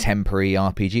contemporary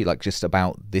RPG, like just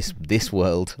about this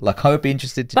world. Like I would be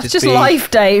interested to That's just just be, life,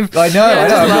 Dave. I know, Yeah, I'm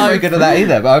just not very life. good at that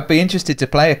either, but I'd be interested to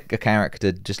play a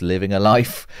character just living a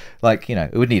life. Like, you know,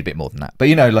 it would need a bit more than that, but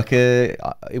you know, like it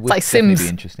would like definitely Sims. be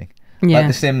interesting. Yeah. Like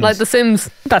The Sims. Like The Sims.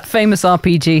 That famous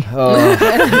RPG. Oh, yeah.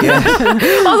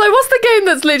 I was like, what's the game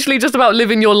that's literally just about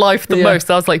living your life the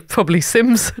most? I was like, probably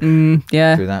Sims.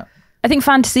 Yeah. Through that. I think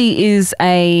fantasy is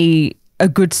a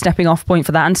good stepping off point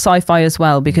for that, and sci-fi as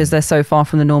well, because they're so far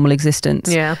from the normal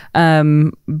existence. Yeah.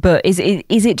 But is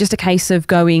it just a case of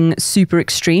going super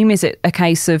extreme? Is it a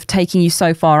case of taking you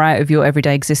so far out of your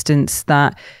everyday existence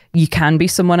that you can be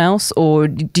someone else, or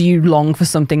do you long for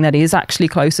something that is actually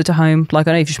closer to home? Like,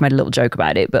 I know you've just made a little joke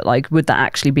about it, but like, would that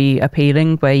actually be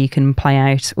appealing, where you can play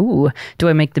out, ooh, do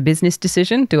I make the business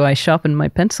decision? Do I sharpen my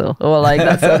pencil? Or like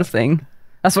that sort of thing.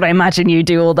 That's what I imagine you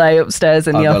do all day upstairs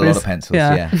in the I've office. got a lot of pencils,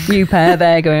 yeah. You pair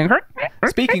there going.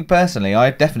 Speaking personally,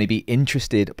 I'd definitely be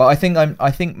interested, but I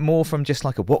think more from just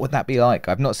like what would that be like?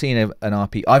 I've not seen an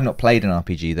RPG. I've not played an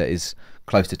RPG that is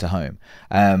closer to home,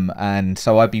 and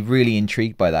so I'd be really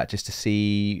intrigued by that, just to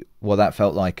see what that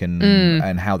felt like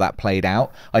and how that played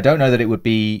out. I don't know that it would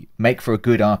make for a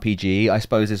good RPG, I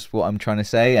suppose is what I'm trying to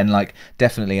say, and like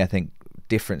definitely I think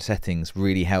different settings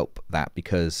really help that,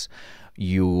 because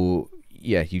you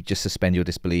just suspend your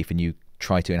disbelief and you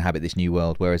try to inhabit this new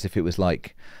world. Whereas if it was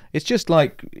like, it's just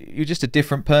like you're just a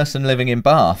different person living in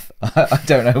Bath, I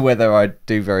don't know whether I'd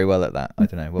do very well at that. I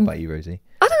don't know. What about you, Rosie?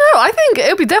 I don't know. I think it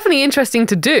would be definitely interesting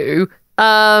to do.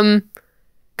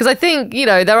 Because I think, you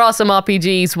know, there are some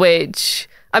RPGs which,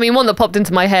 I mean, one that popped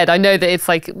into my head, I know that it's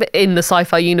like in the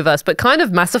sci-fi universe, but kind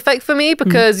of Mass Effect for me,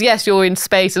 because yes, you're in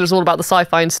space and it's all about the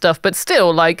sci-fi and stuff, but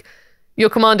still, like, you're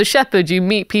Commander Shepard, you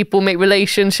meet people, make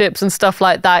relationships and stuff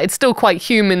like that. It's still quite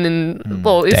human and,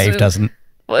 well, it's... Dave doesn't.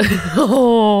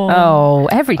 Oh,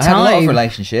 every I had a lot of time.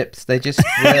 relationships. They just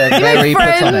were very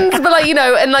platonic. But like, you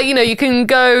know, and like, you know, you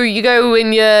go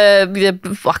in your I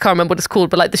can't remember what it's called,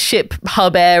 but like the ship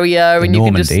hub area, and you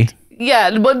can Normandy. just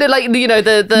but like, you know,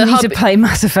 the You need hub, to play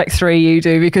Mass Effect 3, you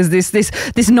do, because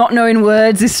this not knowing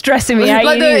words is stressing me out.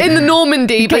 like in the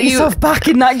Normandy, Get but yourself back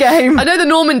in that game. I know the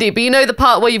Normandy, but you know the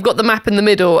part where you've got the map in the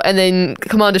middle, and then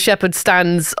Commander Shepard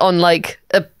stands on like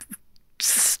a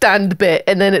stand bit,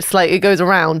 and then it's like it goes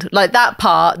around. Like that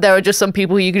part, there are just some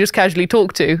people who you can just casually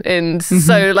talk to, and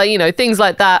so like, you know, things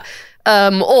like that.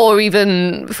 Or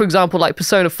even, for example, like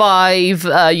Persona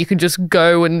 5, you can just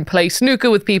go and play snooker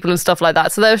with people and stuff like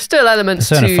that. So there are still elements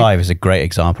Persona 5 is a great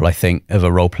example, I think, of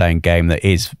a role-playing game that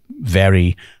is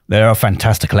there are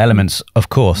fantastical elements, of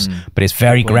course, but it's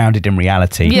very grounded in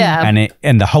reality. Yeah.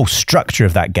 And the whole structure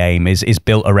of that game is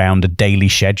built around a daily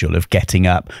schedule of getting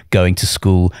up, going to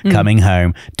school, coming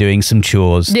home, doing some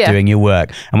chores, doing your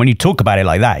work. And when you talk about it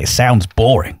like that, it sounds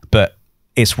boring, but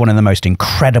it's one of the most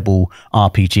incredible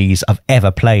RPGs I've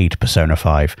ever played, Persona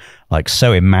 5. Like,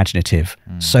 so imaginative,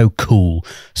 so cool.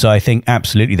 So I think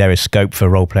absolutely there is scope for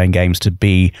role-playing games to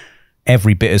be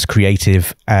every bit as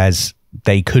creative as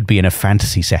they could be in a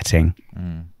fantasy setting,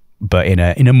 but in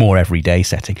a more everyday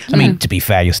setting. I mean, to be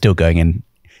fair, you're still going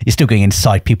you're still going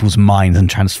inside people's minds and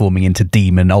transforming into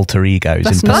demon alter egos.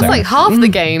 That's like half the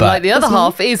game. Like the other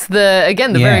half is the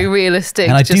very realistic.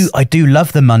 And I do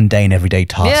love the mundane everyday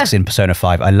tasks in Persona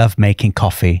 5. I love making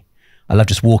coffee. I love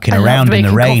just walking around in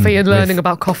the rain. Coffee and learning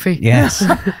about coffee. Yes.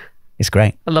 It's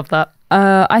great. I love that.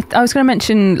 I was going to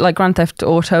mention like Grand Theft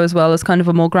Auto as well as kind of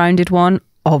a more grounded one.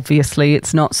 Obviously,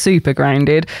 it's not super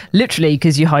grounded, literally,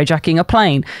 because you're hijacking a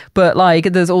plane. But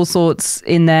like, there's all sorts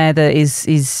in there that is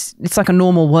it's like a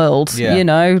normal world, you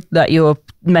know, that you're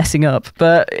messing up.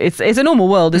 But it's a normal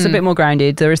world. It's a bit more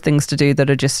grounded. There is things to do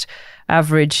that are just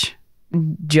average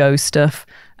Joe stuff.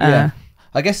 I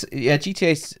guess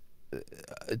GTA's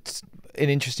it's an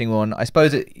interesting one. I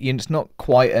suppose it's not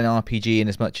quite an RPG in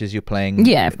as much as you're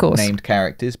playing of course, named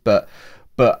characters, but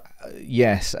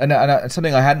yes, and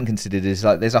something I hadn't considered is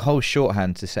like there's a whole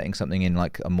shorthand to setting something in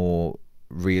like a more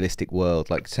realistic world.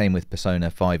 Like same with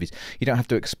Persona 5 is you don't have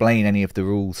to explain any of the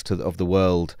rules of the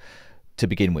world to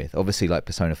begin with. Obviously, like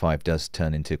Persona 5 does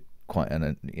turn into quite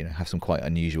have some quite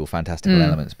unusual fantastical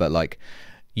elements, but like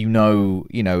you know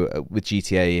with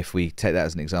GTA, if we take that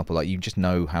as an example, like you just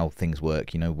know how things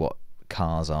work. You know what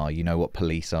cars are, you know what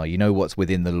police are, you know what's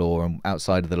within the law and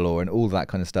outside of the law and all that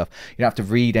kind of stuff. You don't have to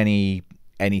read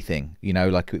anything, you know,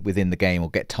 like within the game or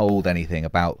get told anything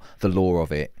about the law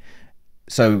of it.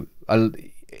 So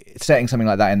setting something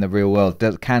like that in the real world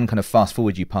can kind of fast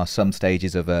forward you past some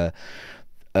stages of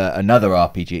another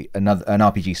RPG, an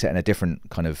RPG set in a different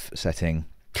kind of setting.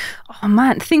 Oh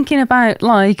man, thinking about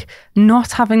like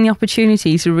not having the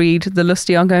opportunity to read The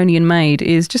Lusty Argonian Maid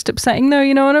is just upsetting though,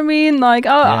 you know what I mean? Like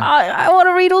I want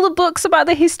to read all the books about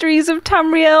the histories of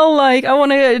Tamriel. Like I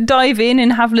want to dive in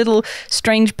and have little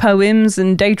strange poems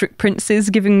and Daedric princes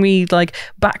giving me like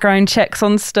background checks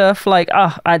on stuff. Like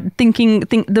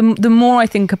the more I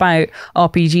think about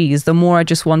RPGs, the more I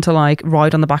just want to like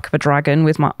ride on the back of a dragon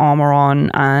with my armor on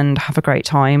and have a great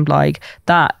time. Like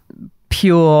that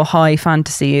pure high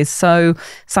fantasy is so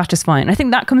satisfying. I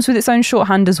think that comes with its own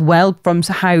shorthand as well from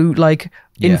how like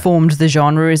informed the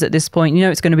genre is at this point. You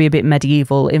know, it's going to be a bit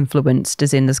medieval influenced,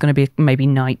 as in there's going to be maybe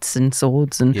knights and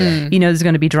swords and you know, there's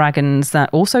going to be dragons that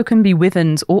also can be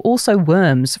wyverns or also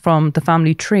worms from the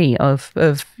family tree of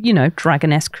you know,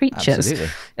 dragon-esque creatures.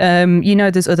 Absolutely. You know,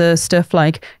 there's other stuff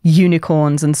like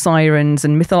unicorns and sirens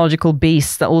and mythological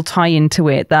beasts that all tie into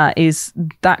it. That is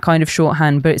that kind of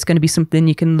shorthand, but it's going to be something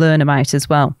you can learn about as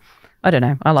well. I don't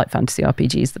know. I like fantasy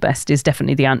RPGs the best is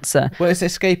definitely the answer. Well, it's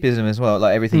escapism as well.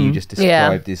 Like everything you just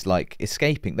described is like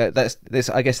escaping. That's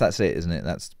I guess that's it, isn't it?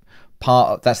 That's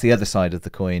the other side of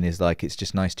the coin is like it's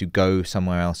just nice to go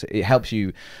somewhere else. It helps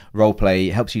you role play.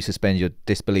 It helps you suspend your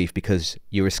disbelief because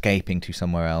you're escaping to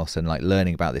somewhere else and like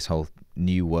learning about this whole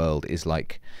new world is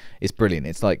like it's brilliant.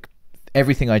 It's like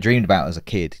everything I dreamed about as a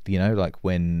kid. You know, like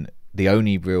when. The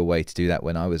only real way to do that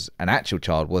when I was an actual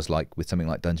child was like with something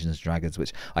like Dungeons & Dragons,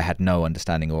 which I had no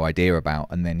understanding or idea about.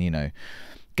 And then, you know,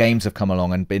 games have come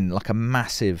along and been like a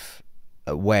massive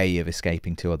way of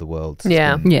escaping to other worlds.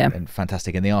 And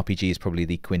fantastic. And the RPG is probably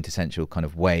the quintessential kind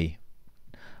of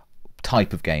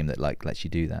type of game that like lets you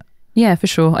do that. Yeah, for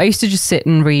sure. I used to just sit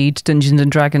and read Dungeons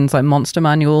and Dragons like monster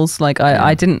manuals. Like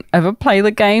I didn't ever play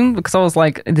the game because I was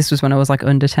like, this was when I was like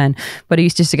under 10, but I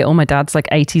used to get all my dad's like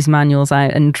 80s manuals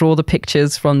out and draw the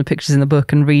pictures from the pictures in the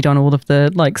book and read on all of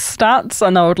the like stats.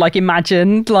 And I would like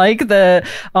imagine like I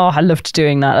loved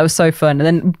doing that. That was so fun. And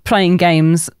then playing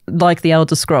games like the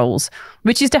Elder Scrolls,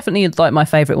 which is definitely like my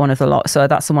favorite one of the lot. So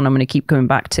that's the one I'm going to keep coming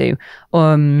back to.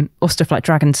 Or stuff like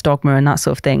Dragon's Dogma and that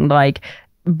sort of thing. Like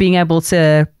being able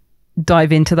to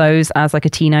dive into those as like a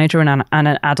teenager and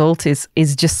an adult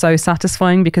is just so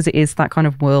satisfying because it is that kind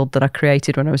of world that I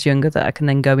created when I was younger that I can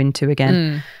then go into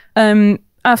again.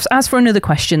 As for another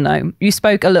question though, you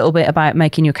spoke a little bit about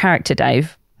making your character,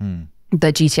 Dave.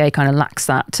 The GTA kind of lacks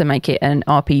that to make it an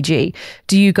RPG.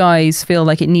 Do you guys feel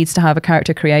like it needs to have a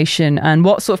character creation, and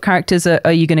what sort of characters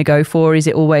are you going to go for? Is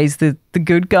it always the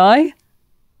good guy?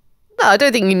 No, I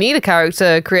don't think you need a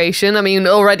character creation. I mean,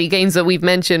 already games that we've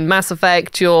mentioned, Mass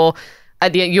Effect, you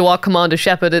are Commander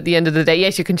Shepard at the end of the day.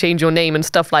 Yes, you can change your name and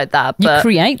stuff like that. But you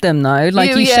create them though,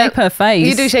 like you shape her face.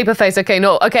 You do shape her face. Okay,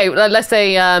 let's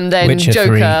say then Witcher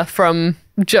Joker 3. from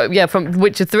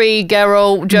Witcher 3,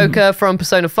 Geralt, Joker from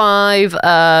Persona 5.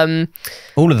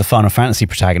 All of the Final Fantasy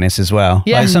protagonists as well.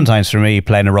 Yeah. Like sometimes for me,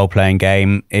 playing a role-playing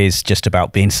game is just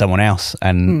about being someone else,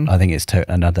 and I think it's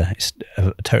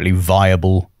a totally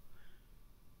viable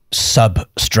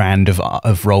sub-strand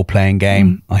of role-playing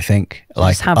game. I think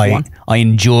I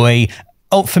enjoy.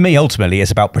 For me, ultimately,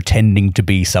 it's about pretending to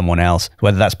be someone else,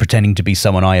 whether that's pretending to be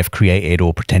someone I have created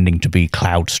or pretending to be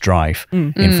Cloud Strife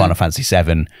in Final Fantasy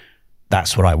VII.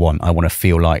 That's what I want. I want to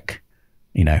feel like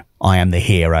you know, I am the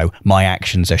hero. My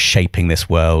actions are shaping this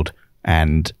world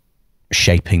and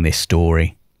shaping this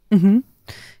story.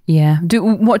 Yeah.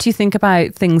 What do you think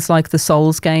about things like the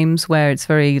Souls games, where it's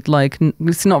very like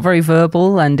it's not very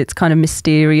verbal and it's kind of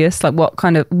mysterious? Like how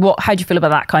do you feel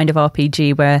about that kind of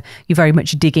RPG where you're very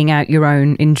much digging out your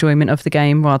own enjoyment of the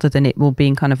game rather than it all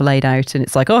being kind of laid out and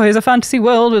it's like, oh, here's a fantasy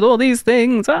world with all these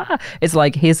things. It's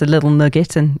like, here's a little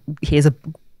nugget and here's a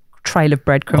trail of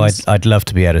breadcrumbs. I'd love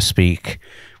to be able to speak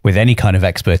with any kind of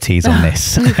expertise on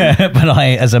this. But I,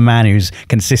 as a man who's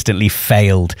consistently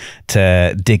failed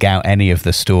to dig out any of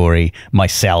the story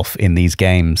myself in these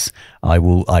games, I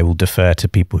will defer to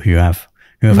people who have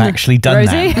actually done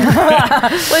Rosie?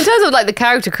 that. Well, in terms of like the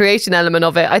character creation element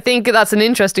of it, I think that's an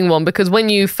interesting one because when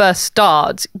you first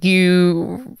start,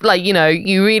 you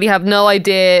really have no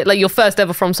idea, like your first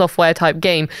ever From Software type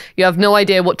game, you have no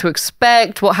idea what to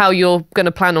expect, how you're going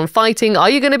to plan on fighting.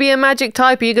 Are you going to be a magic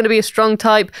type? Are you going to be a strong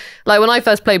type? Like when I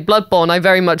first played Bloodborne, I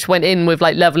very much went in with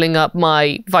like leveling up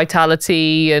my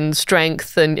vitality and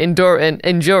strength and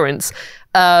endurance.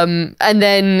 And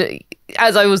then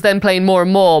as I was then playing more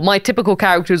and more, my typical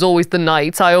character is always the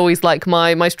knight. I always like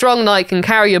my strong knight can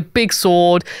carry a big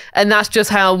sword, and that's just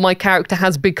how my character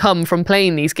has become from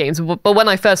playing these games. But when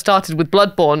I first started with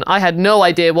Bloodborne, I had no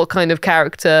idea what kind of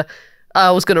character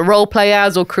I was going to roleplay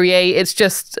as or create. It's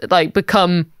just like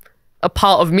become a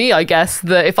part of me, I guess,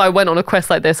 that if I went on a quest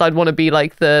like this, I'd want to be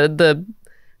like the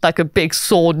like a big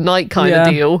sword knight kind of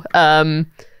deal.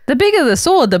 The bigger the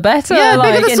sword, the better. Yeah, the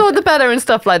bigger the sword, the better, and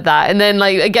stuff like that. And then,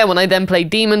 like, again, when I then played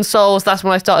Demon Souls, that's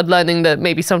when I started learning that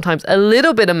maybe sometimes a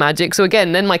little bit of magic. So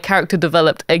again, then my character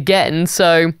developed again.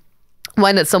 So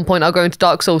when at some point I'll go into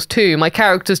Dark Souls 2, my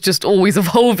character's just always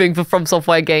evolving for From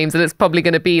Software games. And it's probably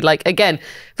going to be, like, again,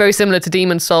 very similar to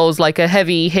Demon Souls, like a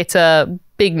heavy hitter,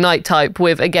 big knight type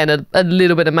with, again, a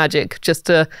little bit of magic. Just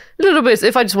a little bit,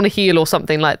 if I just want to heal or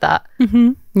something like that.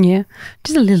 Yeah,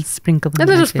 just a little sprinkle. A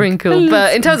little sprinkle.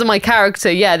 But in terms of my character,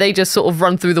 yeah, they just sort of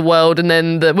run through the world. And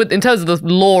then in terms of the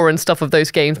lore and stuff of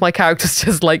those games, my character's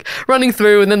just like running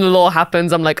through and then the lore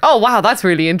happens. I'm like, oh, wow, that's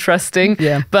really interesting.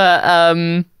 Yeah.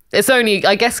 But it's only,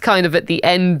 I guess, kind of at the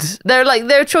end. There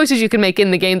are choices you can make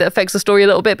in the game that affects the story a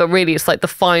little bit, but really it's like the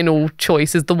final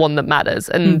choice is the one that matters.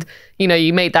 And, you know,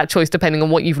 you make that choice depending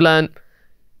on what you've learned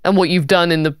and what you've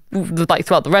done in the like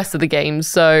throughout the rest of the games.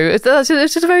 So it's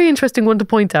just a very interesting one to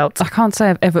point out. I can't say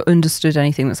I've ever understood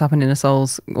anything that's happened in a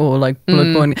Souls or like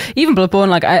Bloodborne. Even Bloodborne,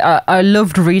 like I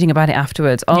loved reading about it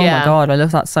afterwards. Oh my God, I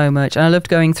love that so much. And I loved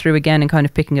going through again and kind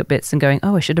of picking up bits and going,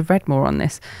 oh, I should have read more on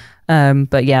this.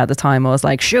 But yeah, at the time I was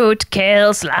like, shoot,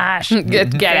 kill, slash,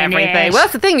 get everything. Well,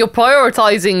 that's the thing. You're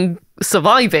prioritizing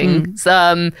surviving.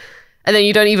 And then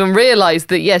you don't even realize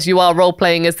that, yes, you are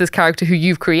role-playing as this character who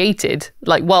you've created,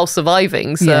 like, while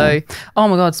surviving. So, oh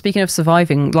my God, speaking of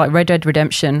surviving, like Red Dead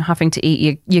Redemption, having to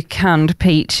eat your canned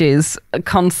peaches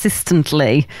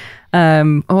consistently.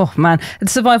 Oh man, the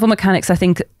survival mechanics, I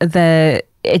think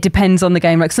it depends on the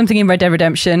game. Like something in Red Dead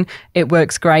Redemption, it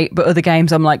works great, but other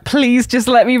games I'm like, please just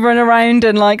let me run around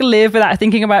and like live without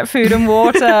thinking about food and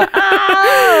water.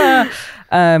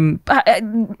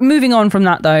 Moving on from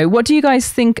that though, what do you guys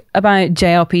think about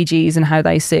JRPGs and how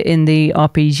they sit in the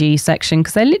RPG section?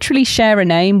 Because they literally share a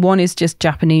name. One is just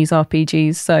Japanese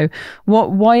RPGs. So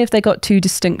why have they got two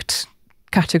distinct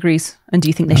categories? And do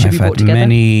you think they should be brought together? I've had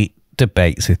many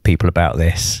debates with people about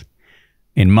this.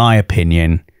 In my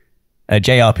opinion, a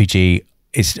JRPG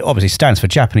obviously stands for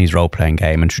Japanese role-playing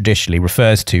game and traditionally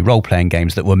refers to role-playing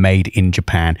games that were made in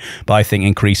Japan. But I think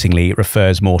increasingly it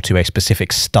refers more to a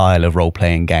specific style of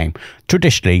role-playing game,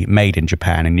 traditionally made in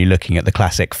Japan. And you're looking at the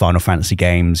classic Final Fantasy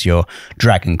games, your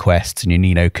Dragon Quests and your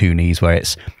Ni no Kunis, where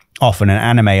it's often an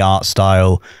anime art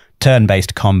style,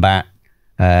 turn-based combat,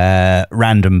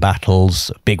 random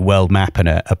battles, big world map, and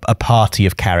a party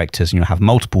of characters. And you'll have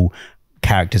multiple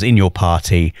characters in your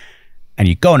party, and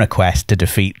you go on a quest to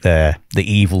defeat the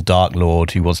evil Dark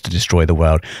Lord who wants to destroy the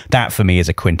world. That, for me, is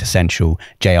a quintessential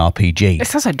JRPG. It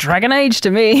sounds like Dragon Age to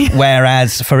me.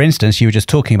 Whereas, for instance, you were just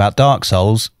talking about Dark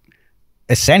Souls.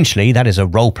 Essentially, that is a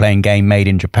role-playing game made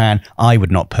in Japan. I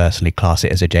would not personally class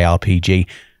it as a JRPG.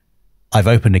 I've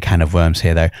opened a can of worms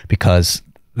here, though, because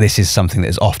this is something that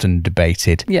is often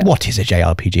debated. Yeah. What is a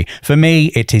JRPG? For me,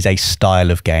 it is a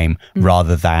style of game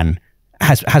rather than...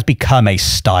 has become a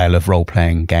style of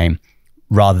role-playing game,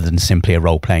 rather than simply a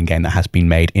role-playing game that has been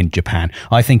made in Japan.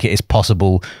 I think it is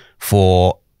possible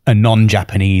for a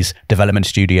non-Japanese development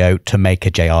studio to make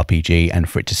a JRPG and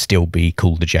for it to still be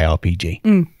called a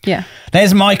JRPG. Yeah.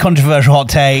 There's my controversial hot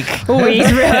take. Oh,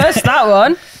 he's rehearsed that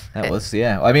one. That was,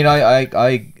 yeah. I mean,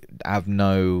 I have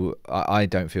no. I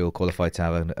don't feel qualified to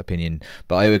have an opinion,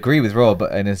 but I agree with Rob.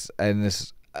 In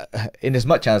as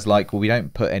much as like, well, we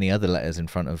don't put any other letters in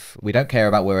front of. We don't care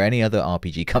about where any other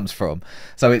RPG comes from.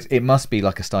 So it must be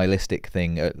like a stylistic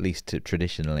thing, at least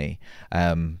traditionally.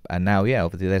 And now, yeah,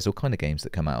 obviously there's all kind of games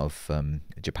that come out of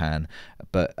Japan,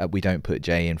 but we don't put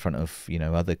J in front of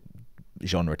other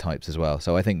genre types as well.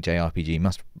 So I think JRPG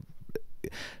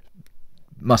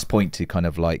must point to kind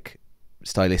of like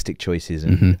stylistic choices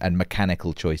and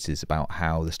mechanical choices about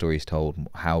how the story is told,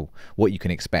 what you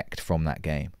can expect from that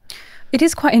game. It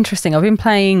is quite interesting. I've been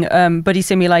playing Buddy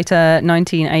Simulator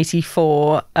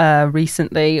 1984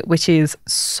 recently, which is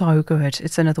so good.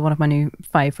 It's another one of my new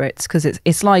favourites because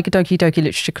it's like Doki Doki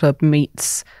Literature Club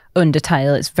meets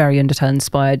Undertale. It's very Undertale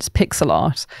inspired. It's pixel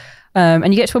art.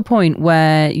 And you get to a point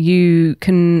where you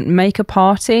can make a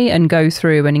party and go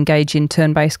through and engage in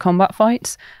turn-based combat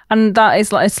fights. And that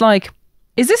is like, it's like,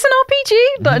 is this an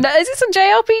RPG? Like, is this a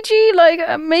JRPG?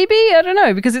 Like, maybe? I don't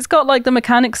know, because it's got like the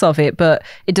mechanics of it, but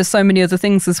it does so many other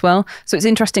things as well. So it's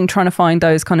interesting trying to find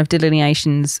those kind of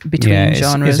delineations between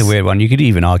genres. It's a weird one. You could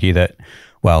even argue that,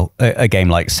 well, a game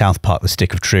like South Park: The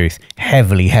Stick of Truth,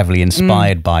 heavily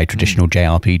inspired by traditional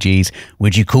JRPGs.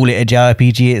 Would you call it a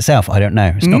JRPG itself? I don't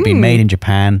know. It's not been made in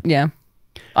Japan. Yeah.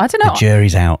 I don't know. The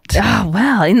jury's out. Oh,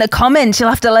 well, in the comments, you'll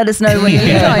have to let us know what you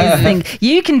guys think.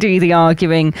 You can do the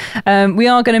arguing. We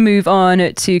are going to move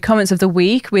on to comments of the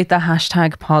week with the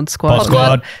hashtag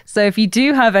PodSquad. So if you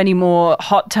do have any more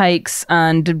hot takes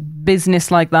and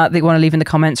business like that you want to leave in the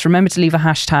comments, remember to leave a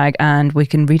hashtag and we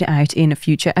can read it out in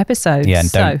future episodes. Yeah,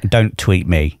 and don't tweet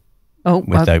me. Oh,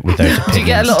 with those opinions. Do you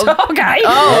get a lot of... Okay.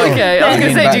 Oh, okay. I was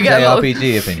going to say, do you get a lot of...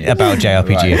 JRPG opinions? About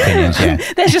JRPG opinions, yeah.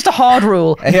 There's just a hard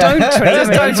rule. Yeah.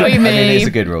 Don't tweet me. I mean, it's a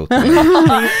good rule.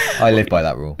 I live by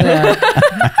that rule. Yeah.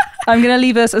 I'm going to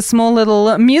leave us a small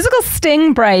little musical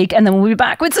sting break and then we'll be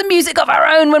back with some music of our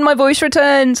own when my voice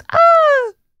returns.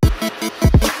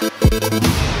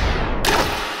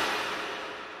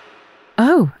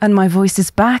 Oh, and my voice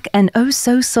is back and oh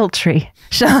so sultry.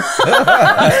 Shall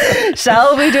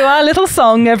we do our little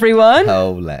song, everyone?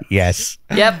 Oh, let's. Yes.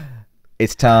 Yep.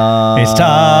 It's time. It's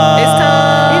time. It's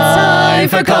time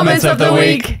for comments of the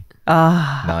week.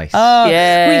 Nice.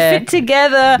 Yeah. We fit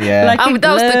together. Yeah. Like And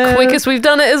that was the glove. quickest we've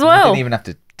done it as We well. didn't even have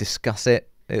to discuss it.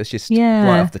 It was just Yeah.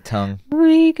 right off the tongue.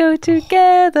 We go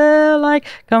together like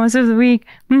comments of the week.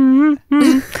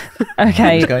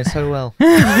 Okay. It's going so well.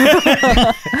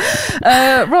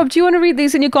 Rob, do you want to read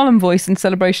these in your Gollum voice in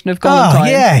celebration of Gollum time?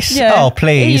 Yes. Yeah. Oh,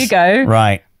 please. Here you go.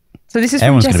 Right. So this is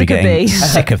Everyone's from going to be Jessica getting B.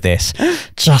 sick of this.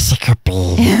 Jessica B.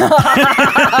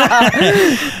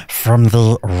 From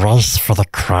the Race for the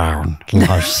Crown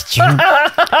live stream.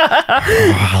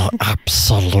 I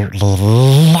absolutely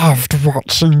loved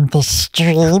watching the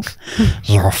stream.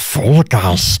 Your Fall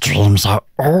Guys streams are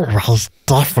always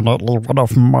definitely one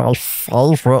of my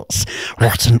favourites.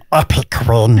 What an epic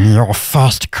win your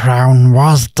first crown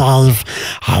was, Dave.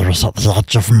 I was at the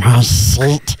edge of my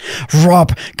seat.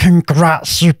 Rob,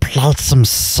 congrats, you played some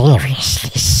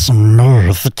seriously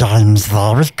smooth games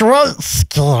there with great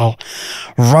skill.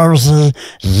 Rosie,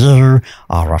 you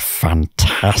are a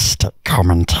fantastic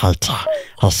commentator,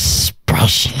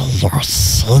 especially your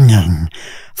singing.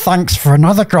 Thanks for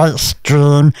another great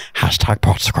stream. Hashtag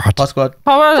PodSquad. PodSquad.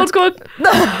 That's good.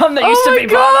 I'm not used to being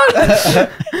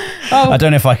I don't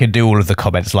know if I could do all of the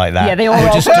comments like that. Yeah, they all I'll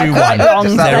are just do quite one.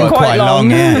 long. They're all quite long.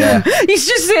 Yeah. He's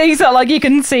just saying so like you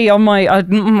can see on my I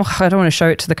don't want to show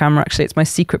it to the camera actually. It's my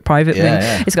secret private thing.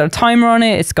 Yeah. It's got a timer on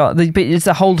it. It's got it's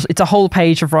a whole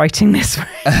page of writing this.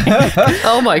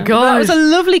 Oh my That god. was a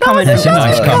lovely comment. That's a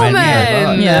nice comment.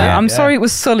 comment. Yeah, I'm sorry it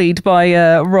was sullied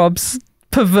by Rob's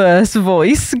perverse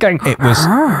voice going. It was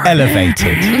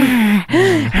elevated.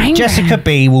 Jessica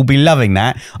B will be loving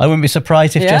that. I wouldn't be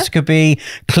surprised if Yeah? Jessica B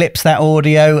clips that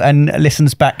audio and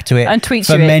listens back to it And tweets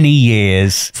for you it. many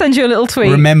years, Send you a little tweet.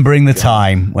 remembering the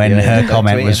time when Yeah, her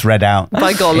comment tweet was it. read out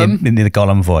By Gollum. in the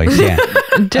Gollum voice. Yeah,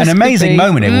 an Jessica amazing B.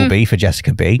 moment it will be for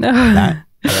Jessica B. That.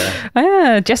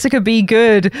 Jessica B.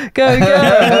 Good. Go.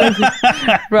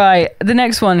 Right, the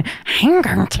next one. I'm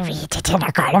going to read it in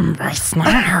a Gollum voice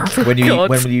now. When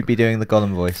will you be doing the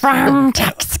Gollum voice? From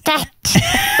Textget.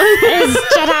 Is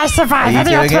Jedi Survivor Are you the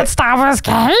doing Ultimate it? Star Wars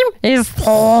game? Is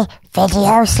the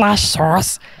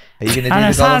video/source. Are you going to do And the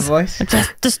it Gollum says, voice?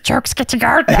 This joke's getting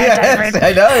out now, Yes, David.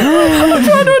 I know. I'm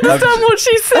trying to Understand what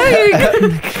she's saying.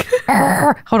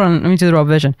 Hold on, let me do the Rob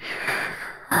version.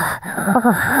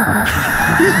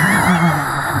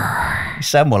 You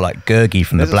sound more like Gurgi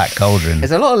from the Black Cauldron.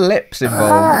 There's a lot of lips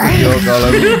involved in your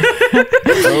Gollum.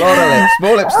 There's a lot of lips.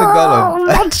 More lips than Gollum.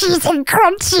 Munchies and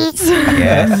crunchies.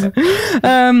 Yes.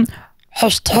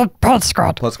 Hashtag Pod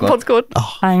Squad. Pod Squad. Pod Squad.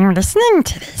 I'm listening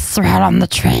to this while on the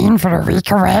train for a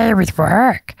week away with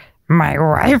work. My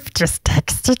wife just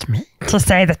texted me to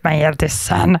say that my eldest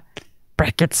son,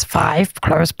 brackets 5,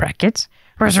 close brackets,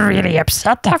 was really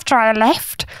upset after I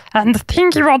left. And the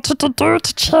thing he wanted to do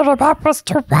to cheer him up was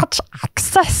to watch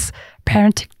Access.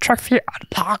 Parenting trophy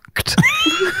unlocked.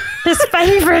 His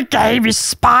favourite game is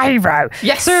Spyro.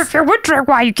 Yes. So if you're wondering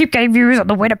why you keep getting views on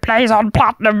the winner plays on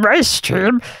Platinum Race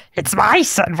stream, it's my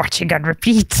son watching on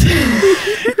repeat.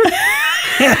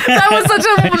 That was such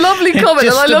a lovely comment,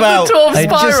 and I love the 12 I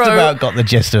Spyro. just about got the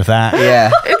gist of that.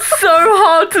 Yeah. It's so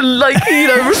hard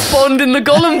to respond in the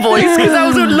Gollum voice, because that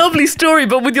was a lovely story,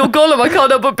 but with your Gollum I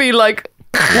can't help but be like,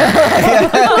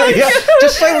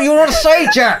 Just say what you want to say,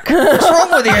 Jack. What's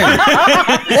wrong with you?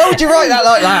 Why would you write that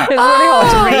like that? It's really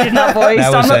hard to read in that voice.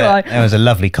 That was a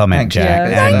lovely comment, Thank you.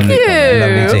 Jack. Yeah. Thank you.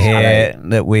 Lovely to hear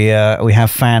that we have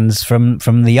fans from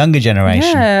the younger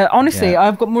generation. Yeah, honestly, Yeah.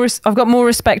 I've got more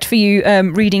respect for you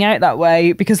reading out that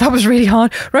way, because that was really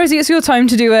hard. Rosie, it's your time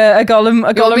to do a Gollum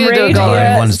me read. to do a Gollum?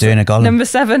 Everyone's doing a Gollum. Number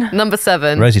 7. number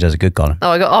 7. Rosie does a good Gollum.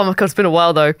 Oh my god, it's been a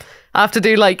while though. I have to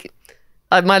do my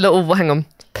little, hang on.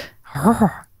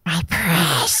 My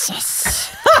precious.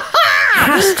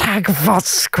 Hashtag Pod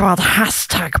Squad.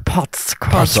 Hashtag Pod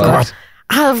Squad. Squad.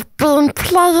 I've been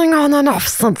playing on and off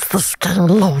since this game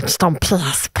launched on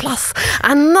PS Plus,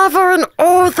 and never in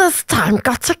all this time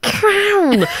got a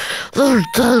crown. You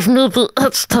gave me the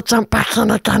itch to jump back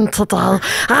in again today,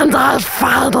 and I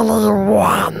finally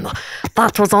won.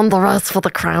 That was on the Race for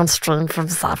the Crown stream from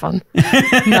 7.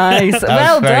 Nice.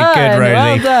 Well very done. good, Rosie.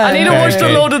 Well done. I need to Very watch the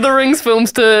good. Lord of the Rings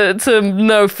films to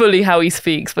know fully how he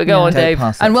speaks, but go on, Don't Dave.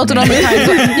 pass that And well to done on me. the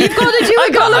count. You've got to do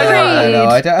a Gollum read. No,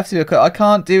 I don't have to do I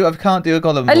can't do a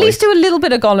Gollum At voice. least do a little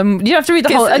bit of Gollum. You don't have to read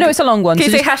the whole. I know it's a long one. Can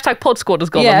so you say just- hashtag Pod Squad as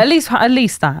Gollum? yeah, at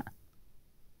least that.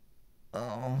 I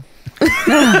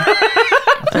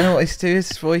don't know what he's doing.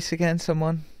 His voice again,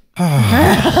 someone.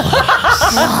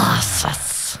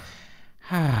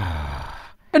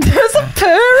 There's a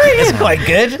purring. It's quite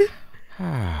good.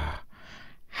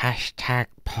 Hashtag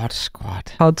Pod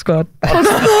Squad. Pod Squad.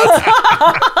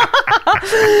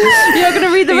 You're going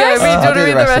to read the rest? I'll do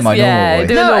the rest in my normal voice.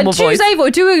 do a No, normal choose voice. a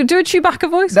voice. Do a Chewbacca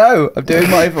voice. No, I'm doing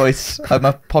my voice. I'm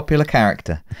a popular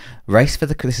character. Race for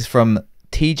the... This is from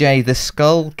TJ the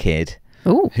Skull Kid,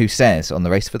 Ooh. who says on the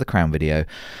Race for the Crown video,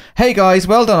 "Hey guys,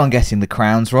 well done on getting the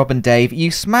crowns. Rob and Dave, you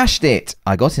smashed it.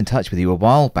 I got in touch with you a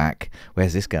while back."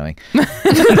 Where's this going? To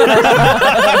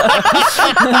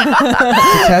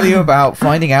tell you about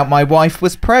finding out my wife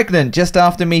was pregnant just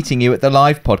after meeting you at the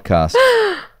live podcast.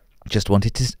 Just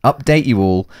wanted to update you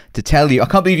all to tell you. I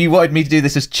can't believe you wanted me to do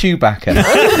this as Chewbacca.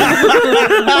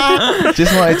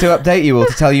 Just wanted to update you all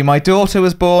to tell you my daughter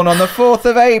was born on the 4th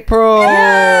of April.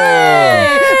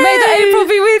 May the April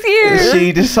be with you.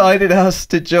 She decided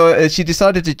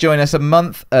to join us a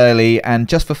month early, and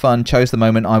just for fun chose the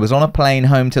moment I was on a plane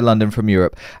home to London from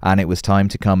Europe, and it was time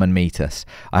to come and meet us.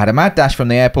 I had a mad dash from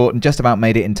the airport and just about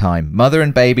made it in time. Mother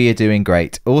and baby are doing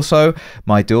great. Also,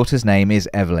 my daughter's name is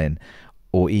Evelyn.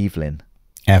 Or Evelyn.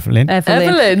 Evelyn.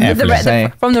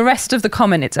 Evelyn. From the rest of the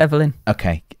comment, it's Evelyn.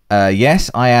 Okay.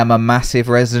 Yes, I am a massive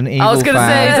Resident Evil fan. I was going to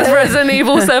say, is this Resident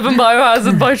Evil 7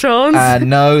 Biohazard by chance?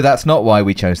 No, that's not why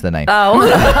we chose the name. Oh.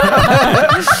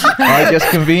 I just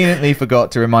conveniently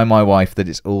forgot to remind my wife that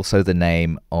it's also the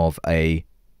name of a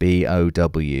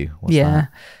BOW. What's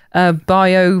that?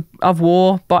 Bio of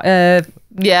war.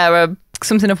 Yeah,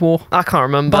 Something of war. I can't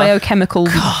remember. Biochemical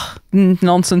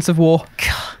nonsense of war.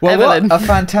 Well, Evelyn. what a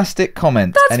fantastic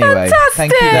comment. That's anyway,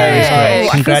 thank you fantastic. very That is much.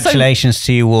 great. Congratulations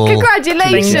to you all.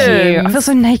 Congratulations. Thank you. I feel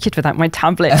so naked without my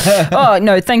tablet. Oh,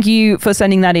 no, thank you for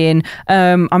sending that in.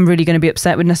 I'm really going to be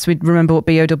upset unless we remember what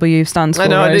BOW stands for. I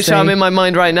know, Rosie. literally, I'm in my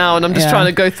mind right now, and I'm just trying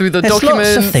to go through the There's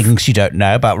documents. lots of things you don't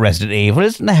know about Resident Evil,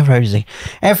 isn't there, Rosie?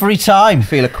 Every time.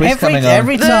 Feel a quiz coming on.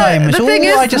 Every time. It's the thing all,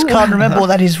 is- I just can't remember what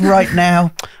that is right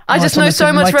now. I just know It's so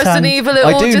on the much tip of my Resident tongue. Evil, it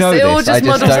I all do know just this. I just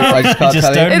muddles don't. I up. just can't You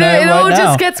just tell you. don't It know all right just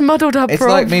now. gets muddled up. It's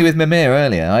Rob. like me with Mimir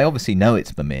earlier. I obviously know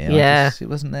it's Mimir. Yeah. It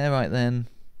wasn't there right then.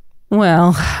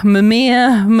 Well,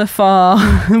 Mimir, Mafar,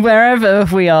 wherever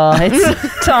we are,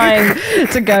 it's time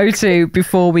to go to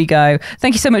before we go.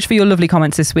 Thank you so much for your lovely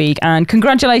comments this week, and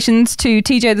congratulations to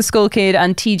TJ the Skull Kid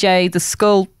and TJ the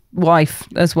Skull Wife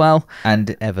as well,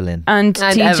 And Evelyn. and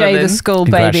TJ Evelyn. the Skull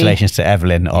Baby, Congratulations to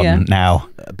Evelyn on Yeah. now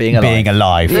Being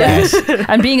alive. Yes.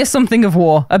 and being a something of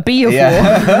war, a bee of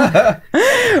Yeah.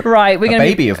 war. Right, we're A going to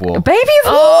baby of war. A baby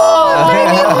of war.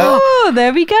 Baby of war.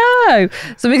 There we go.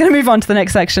 So we're going to move on to the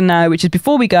next section now, which is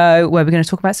before we go, where we're going to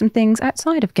talk about some things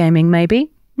outside of gaming, maybe.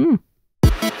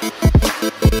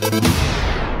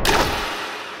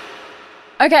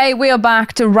 Okay, we are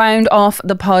back to round off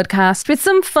the podcast with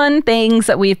some fun things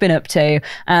that we've been up to.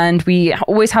 And we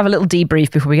always have a little debrief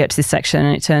before we get to this section.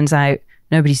 And it turns out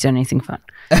nobody's done anything fun.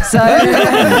 So,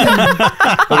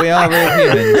 But we are real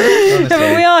humans. Honestly.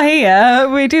 but we are here.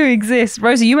 We do exist.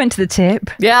 Rosie, you went to the tip.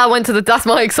 Yeah, I went to that's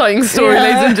my exciting story, Yeah.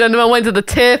 ladies and gentlemen. I went to the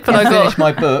tip and I finished got.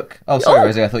 my book. Oh, sorry,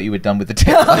 Rosie. I thought you were done with the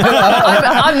tip.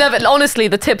 I've never, honestly,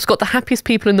 the tip's got the happiest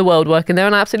people in the world working there,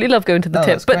 and I absolutely love going to the Oh,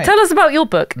 tip. that's But great. tell us about your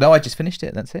book. No, I just finished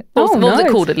it. That's it. What was it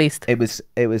nice. called, at least? It was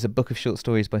a book of short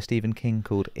stories by Stephen King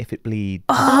called If It Bleeds.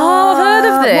 Oh, I've heard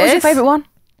of this. What was your favourite one?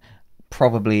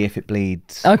 Probably If It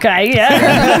Bleeds. Okay,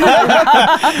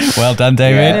 yeah. Well done,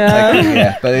 David.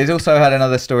 Yeah. But it's also had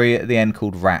another story at the end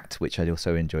called Rat, which I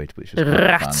also enjoyed, which was quite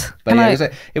Rat. fun. But yeah,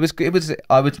 it was.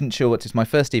 I wasn't sure what. It's my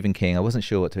first Stephen King. I wasn't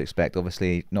sure what to expect.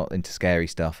 Obviously, not into scary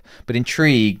stuff, but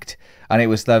intrigued, and it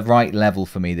was the right level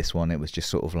for me. This one, it was just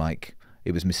sort of like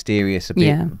it was mysterious, a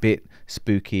bit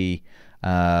spooky. Good,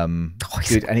 and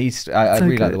I so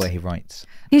really like the good. way he writes.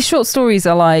 His short stories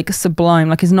are like sublime.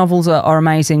 Like his novels are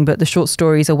amazing, but the short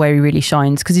stories are where he really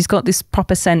shines because he's got this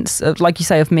proper sense of, like you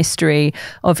say, of mystery,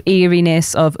 of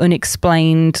eeriness, of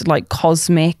unexplained, like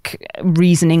cosmic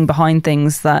reasoning behind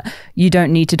things that you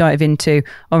don't need to dive into.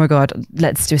 Oh my God,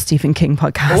 let's do a Stephen King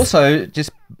podcast. Also,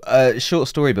 just short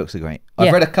story books are great.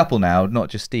 I've read a couple now, not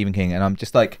just Stephen King, and I'm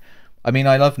just like, I mean,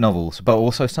 I love novels, but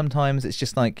also sometimes it's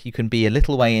just like you can be a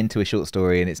little way into a short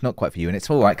story and it's not quite for you, and it's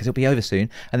all right because it'll be over soon.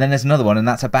 And then there's another one, and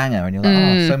that's a banger, and you're like,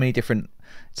 oh, so many different.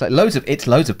 It's like loads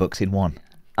of books in one.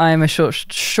 I am a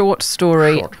short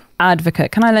story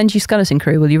advocate. Can I lend you Skeleton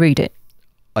Crew? Will you read it?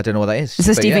 I don't know what that is. It's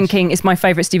a but Stephen yes. King. It's my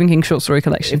favourite Stephen King short story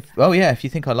collection. If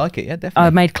you think I like it, yeah, definitely. I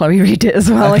made Chloe read it as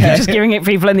well. Like Okay. just giving it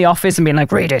people in the office and being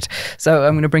like, read it. So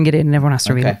I'm going to bring it in and everyone has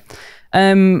to read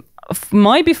it.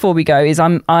 My before we go is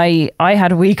I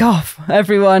had a week off,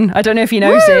 everyone. I don't know if you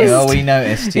noticed. Oh, we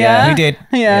noticed. Yeah. We did.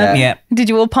 Yeah. Yeah. Did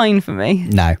you all pine for me?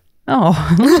 No. Oh.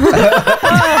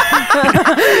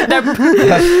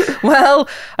 Well,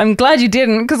 I'm glad you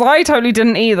didn't because I totally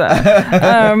didn't either.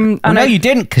 And No, you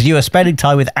didn't because you were spending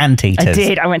time with anteaters. I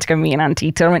did. I went to go meet an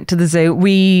anteater. I went to the zoo.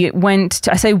 It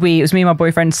was me and my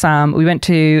boyfriend Sam. We went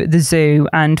to the zoo,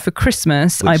 and for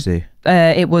Christmas, Which zoo?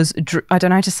 It was, I don't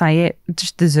know how to say it,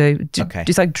 just the zoo. Okay.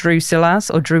 Just like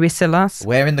Drusillas or Druisilas.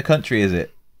 Where in the country is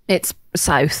it? It's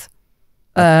south.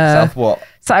 South what?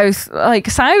 South, like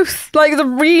the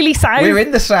really south. We're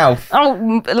in the south.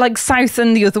 Oh, like south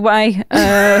and the other way.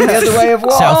 The other way of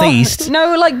what? Southeast.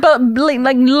 No, like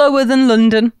lower than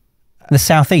London. The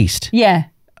southeast. Yeah.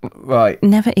 Right.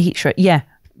 Never eat shit. Yeah.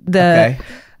 It's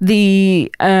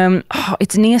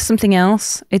near something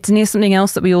else. It's near something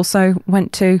else that we also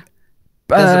went to.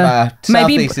 Doesn't matter.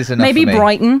 Southeast is enough maybe for me.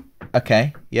 Brighton.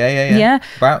 Okay. Yeah.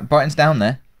 Brighton's down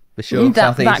there for sure.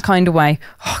 Southeast. That kind of way.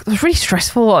 Oh, it was really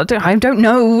stressful. I don't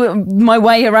know my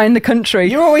way around the country.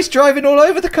 You're always driving all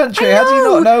over the country. How do you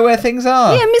not know where things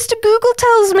are? Yeah, Mr. Google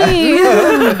tells me.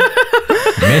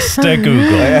 Mr.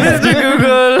 Google.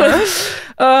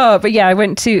 But yeah, it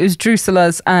was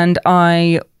Drusilla's, and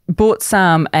I bought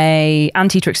Sam a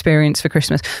anteater experience for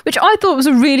Christmas, which I thought was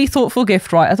a really thoughtful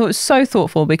gift, right? I thought it was so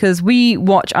thoughtful because we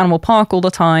watch Animal Park all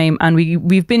the time, and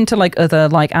we've been to like other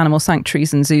like animal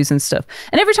sanctuaries and zoos and stuff.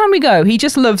 And every time we go, he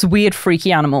just loves weird,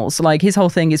 freaky animals. Like his whole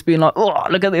thing is being like, oh,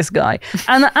 look at this guy.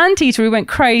 And the anteater we went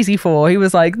crazy for, he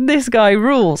was like, this guy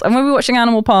rules. And when we were watching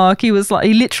Animal Park, he was like,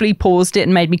 he literally paused it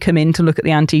and made me come in to look at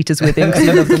the anteaters with him because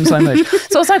he loved them so much.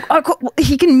 So I was like,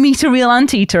 he can meet a real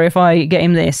anteater if I get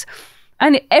him this.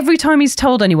 And every time he's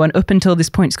told anyone up until this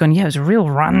point, he's gone, yeah, it was a real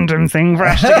random thing for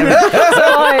us to give. So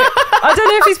I don't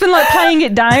know if he's been like playing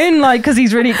it down, like, because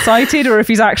he's really excited, or if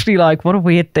he's actually like, what a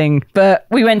weird thing. But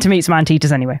we went to meet some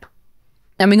anteaters anyway.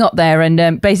 And we got there,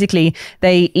 and basically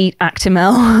they eat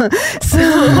Actimel.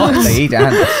 They eat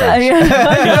ants.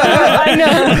 I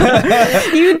know.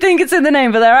 You would think it's in the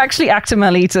name, but they're actually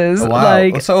Actimel eaters. Wow.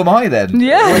 Like, Well, so am I then.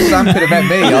 Yeah. Well, Sam could have met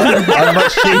me. I'm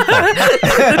much cheaper.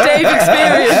 The Dave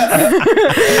experience.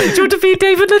 Do you want to feed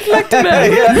David little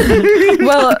Actimel?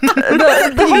 well,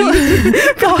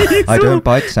 the whole, I don't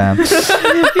bite Sam. the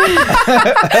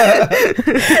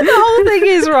whole thing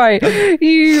is right.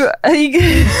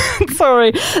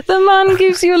 Sorry, the man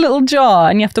gives you a little jar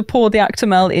and you have to pour the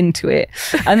Actimel into it,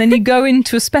 and then you go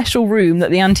into a special room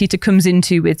that the anteater comes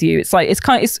into with you. It's like it's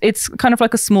kind of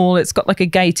like a small. It's got like a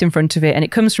gate in front of it, and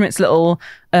it comes from its little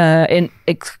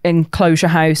enclosure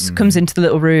house. Comes into the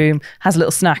little room, has a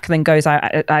little snack, then goes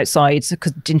outside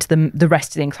into the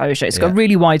rest of the enclosure. It's got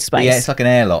really wide space. Yeah, it's like an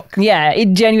airlock. Yeah,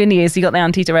 it genuinely is. You got the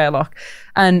anteater airlock,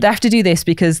 and they have to do this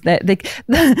because they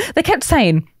kept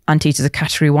saying anteaters are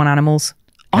category 1 animals.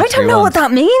 I don't know what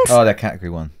that means. Oh, they're category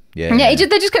 1. Yeah. They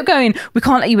just kept going, we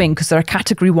can't let you in because they're a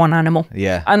category 1 animal.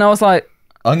 Yeah. And I was like,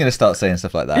 I'm going to start saying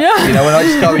stuff like that. Yeah. You know, when I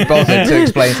just can't be bothered to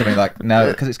explain something like,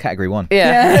 no, because it's category 1.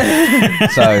 Yeah.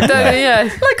 So, Yeah.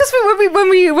 like, because when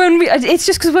we, it's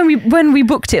just because when we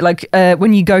booked it, like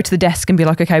when you go to the desk and be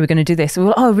like, okay, we're going to do this. We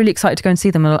were really excited to go and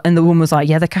see them, and the woman was like,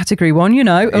 yeah, they're category 1, you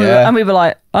know, and we were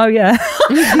like, oh yeah.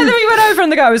 And then we went over and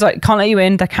the guy was like, can't let you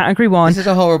in, they're category 1. This is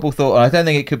a horrible thought, and I don't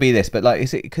think it could be this, but like,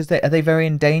 is it because are they very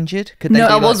endangered? Could they No,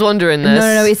 be I was wondering this.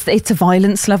 No, it's a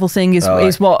violence level thing. Is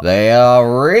what they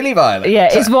are really violent. Yeah,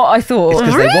 is what I thought.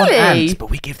 Because they want Really? ants, but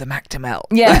we give them Actimel.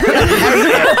 Yeah. So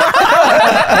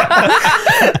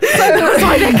it's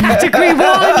like a category 1.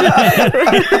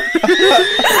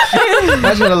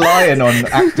 Imagine a lion on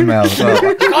Actimel as well.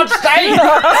 Like, God's sake!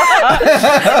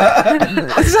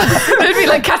 It'd be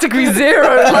like category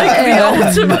 0, like the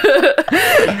ultimate.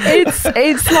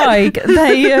 It's like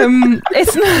they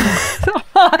it's not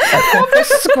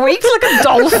almost squeaks like a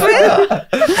dolphin.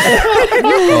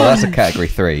 Oh, that's a category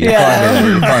 3. You're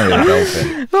finally a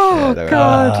dolphin. Oh Yeah,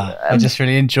 God. I just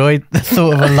really enjoyed the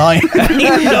thought of a lion being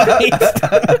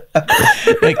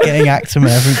like getting Actima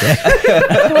every day.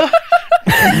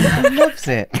 He loves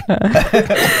it. Look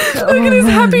at his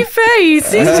happy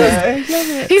face. He's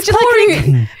just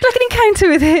pouring. Like an encounter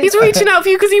with it. He's reaching out for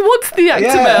you because he wants the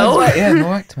Actimel. Yeah,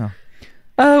 more Actimel.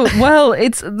 Oh, well,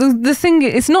 it's the thing.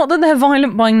 It's not that they're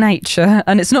violent by nature,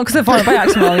 and it's not because they're violent by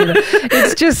accident either.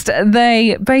 It's just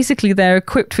they're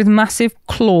equipped with massive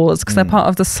claws because they're part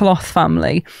of the sloth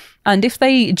family. And if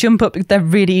they jump up, they're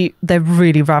really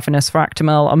ravenous for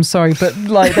Actimel. I'm sorry, but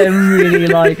like they're really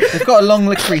like They've got a long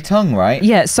lickery tongue, right?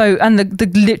 yeah. So and the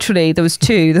literally there was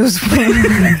two. There was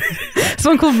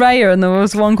one called Raya and there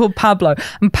was one called Pablo.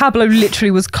 And Pablo literally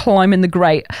was climbing the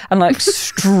grate and like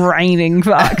straining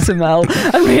for Actimel.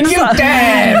 And we You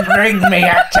dare bring me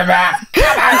Actimel! He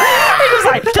was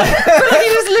like, but like, he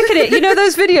was looking at it. You know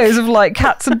those videos of like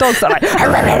cats and dogs that like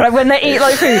when they eat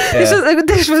like food. Yeah.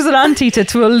 This was an anteater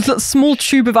to a small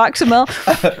tube of Actimel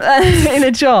in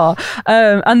a jar.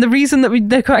 And the reason that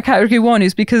they're category 1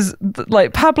 is because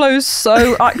like Pablo's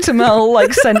so Actimel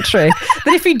like centric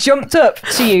that if he jumped up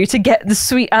to you to get the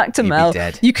sweet Actimel,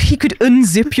 he could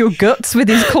unzip your guts with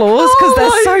his claws because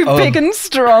they're so big and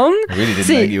strong. I really didn't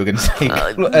think you were going to say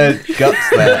guts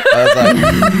there. I was like,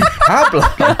 Pablo.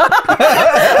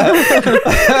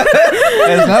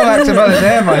 There's no Actimel in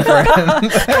there, my friend.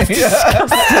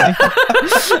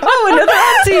 Oh, another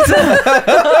anteater.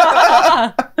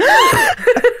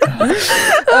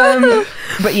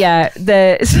 But yeah,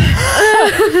 there's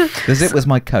Because it was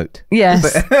my coat.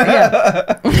 yes,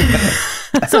 yeah.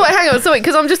 So wait, hang on. So wait,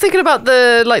 because I'm just thinking about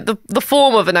the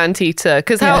form of an anteater.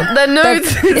 Because how their nose.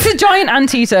 It's a giant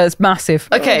anteater. It's massive.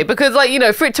 Okay, because like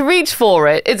for it to reach for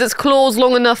it, is its claws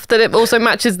long enough that it also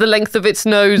matches the length of its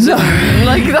nose? No. And,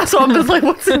 like that's what I'm just like,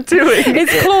 what's it doing?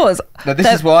 Its claws. No, this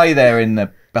is why they're in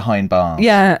the behind bars.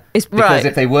 Yeah, it's Because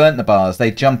if they weren't the bars,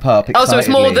 they jump up excitedly. Oh, so it's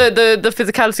more the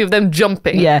physicality of them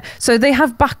jumping. Yeah, so they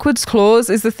have backwards claws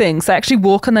is the thing. So they actually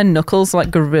walk on their knuckles like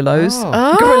gorillas.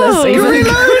 Oh. Gorillas even.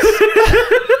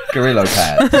 Gorilla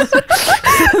pads.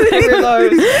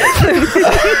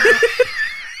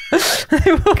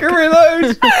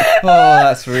 Gorillas. Oh,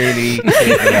 that's really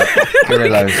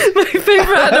Gorillas. My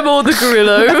favourite animal, the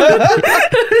gorilla.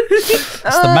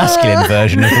 It's the masculine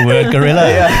version of the word gorilla.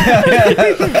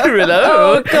 Gorilla.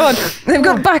 Oh God, they've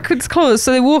got backwards claws,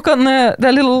 so they walk on their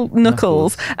little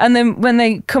knuckles, and then when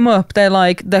they come up, they're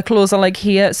like their claws are like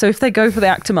here. So if they go for the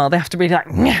Actimel, they have to be like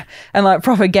 "Nyah," and like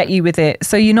proper get you with it.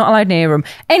 So you're not allowed near them.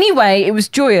 Anyway, it was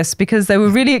joyous because they were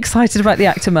really excited about the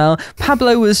Actimel.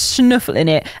 Pablo was snuffling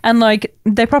it, and like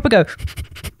they proper go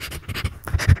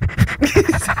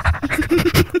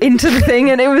into the thing,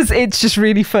 and it's just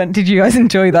really fun. Did you guys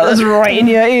enjoy that? That was right in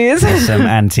your ears. Some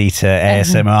anteater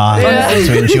ASMR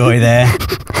to enjoy there.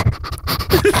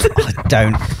 I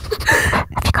don't. Have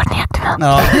you got any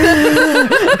Actimel?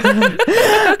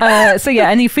 No. So yeah,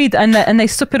 and you feed and they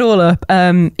sup it all up.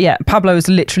 Yeah, Pablo is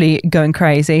literally going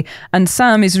crazy, and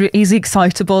Sam he's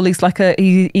excitable. He's like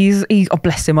he's oh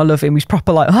bless him, I love him. He's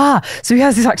proper like So he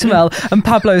has his Actimel, and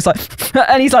Pablo's like,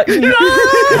 and he's like, no!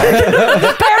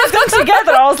 Parents gone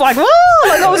together. I was like, whoa!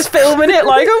 Like I was filming it,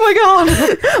 like oh my god,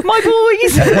 my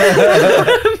boys,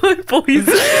 my boys.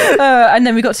 And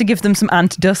then we got to give them some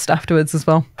ant dust afterwards as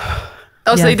well.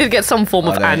 Oh, so Yeah. they did get some form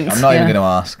of ant. I'm not even Yeah. going to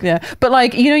ask. Yeah, but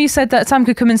like you said that Sam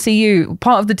could come and see you.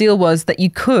 Part of the deal was that you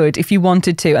could, if you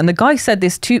wanted to, and the guy said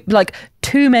this too. Like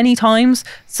too many times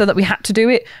so that we had to do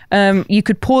it. You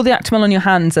could pour the Atomos on your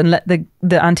hands and let the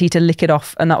anteater lick it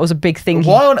off, and that was a big thing.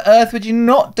 Why on earth would you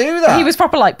not do that? He was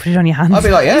proper like, put it on your hands. I'd be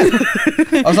like,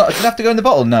 yeah. I was like, does it have to go in the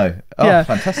bottle? No. Oh, Yeah.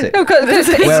 fantastic. No, 'cause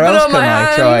Where else can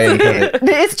I try and put it?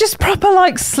 it's just proper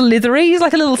like slithery. He's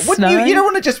like a little Wouldn't snake. you don't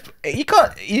want to just, you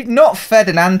can't, you've not fed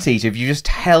an anteater if you just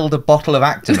held a bottle of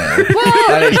Atomos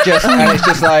and it's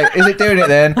just like, is it doing it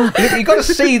then? You've got to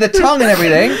see the tongue and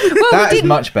everything. That is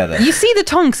much better. You see the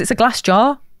tongue 'cause it's a glass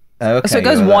jar. Oh, okay, So it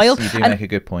goes well, wild. You do And- make a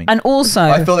good point. And also,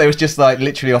 I thought it was just like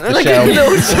literally off the Like shelf. a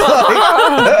little jar.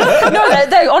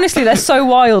 no, honestly, they're so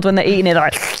wild when they're eating it. They're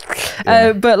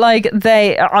like, but like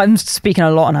I'm speaking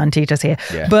a lot on anteaters here.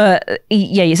 Yeah. But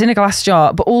yeah, it's in a glass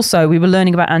jar. But also, we were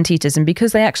learning about anteaters, and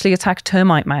because they actually attack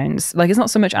termite mounds, like it's not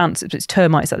so much ants, it's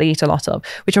termites that they eat a lot of,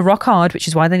 which are rock hard, which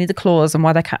is why they need the claws and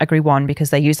why they're category 1,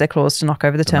 because they use their claws to knock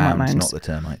over the termite mounds. Not the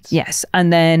termites. Yes,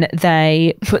 and then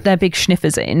they put their big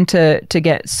sniffers in to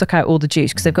suck out all the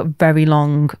juice because they've got very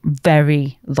long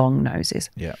noses.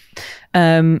 Yeah.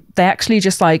 They actually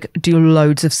just like do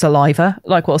loads of saliva,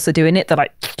 like whilst they're doing it. They're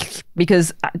like,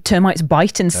 because termites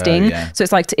bite and sting. Yeah. So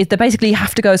it's like they basically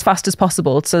have to go as fast as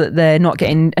possible so that they're not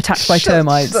getting attacked by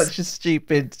termites. Such a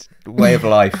stupid way of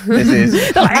life. This is.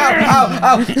 Ow, ow,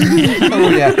 ow. Oh,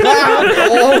 yeah.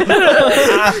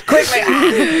 Quickly.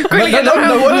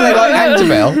 No wonder they like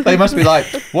Actimel. They must be like,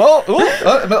 whoa, The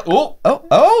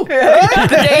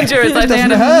danger is like they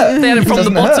had it from the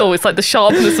Doesn't bottle. hurt. It's like the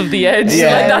sharpness of the edge.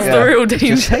 Yeah, Like that's the real It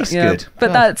danger. just tastes good.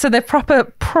 But so they're proper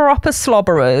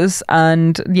slobberers,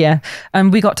 and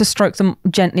and we got to stroke them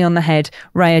gently on the head.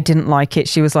 Raya didn't like it.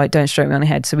 She was like, "Don't stroke me on the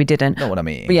head," so we didn't. Not what I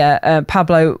mean. But yeah,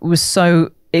 Pablo was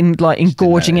so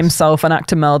engorging himself on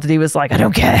Actimel that he was like, I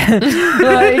don't care.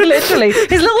 Like literally,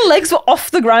 his little legs were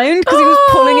off the ground because he was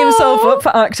pulling himself up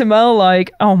for Actimel.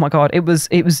 Like, oh my god, it was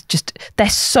just, they're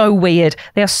so weird.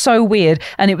 They are so weird,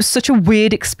 and it was such a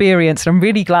weird experience. And I'm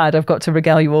really glad I've got to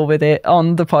regale you all with it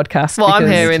on the podcast. What I'm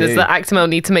because- hearing is that Actimel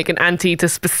need to make an anteater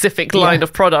specific line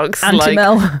of products.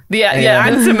 Antimel. Like, yeah,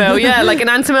 Antimel. Yeah, like an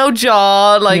Antimel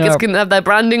jar. Like it's going to have their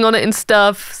branding on it and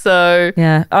stuff. So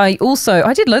Yeah, I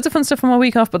did loads of fun stuff on my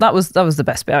week off, but that was the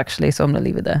best bit actually, so I'm gonna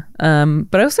leave it there.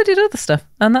 But I also did other stuff,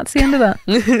 and that's the end of that.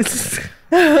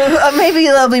 Maybe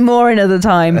there'll be more another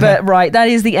time, but right, that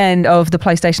is the end of the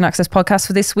PlayStation Access podcast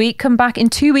for this week. Come back in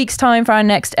 2 weeks' time for our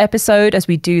next episode, as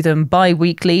we do them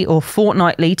bi-weekly or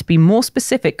fortnightly to be more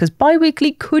specific, because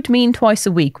bi-weekly could mean twice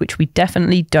a week, which we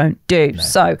definitely don't do. No.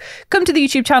 So come to the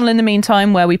YouTube channel in the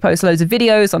meantime, where we post loads of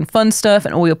videos on fun stuff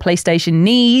and all your PlayStation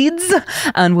needs,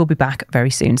 and we'll be back very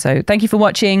soon. So thank you for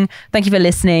watching, thank you for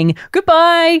listening,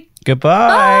 goodbye.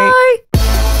 Goodbye. bye.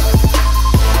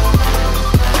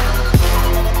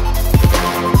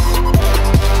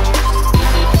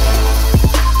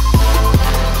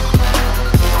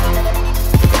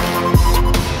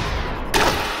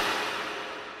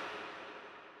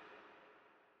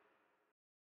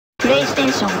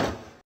 PlayStation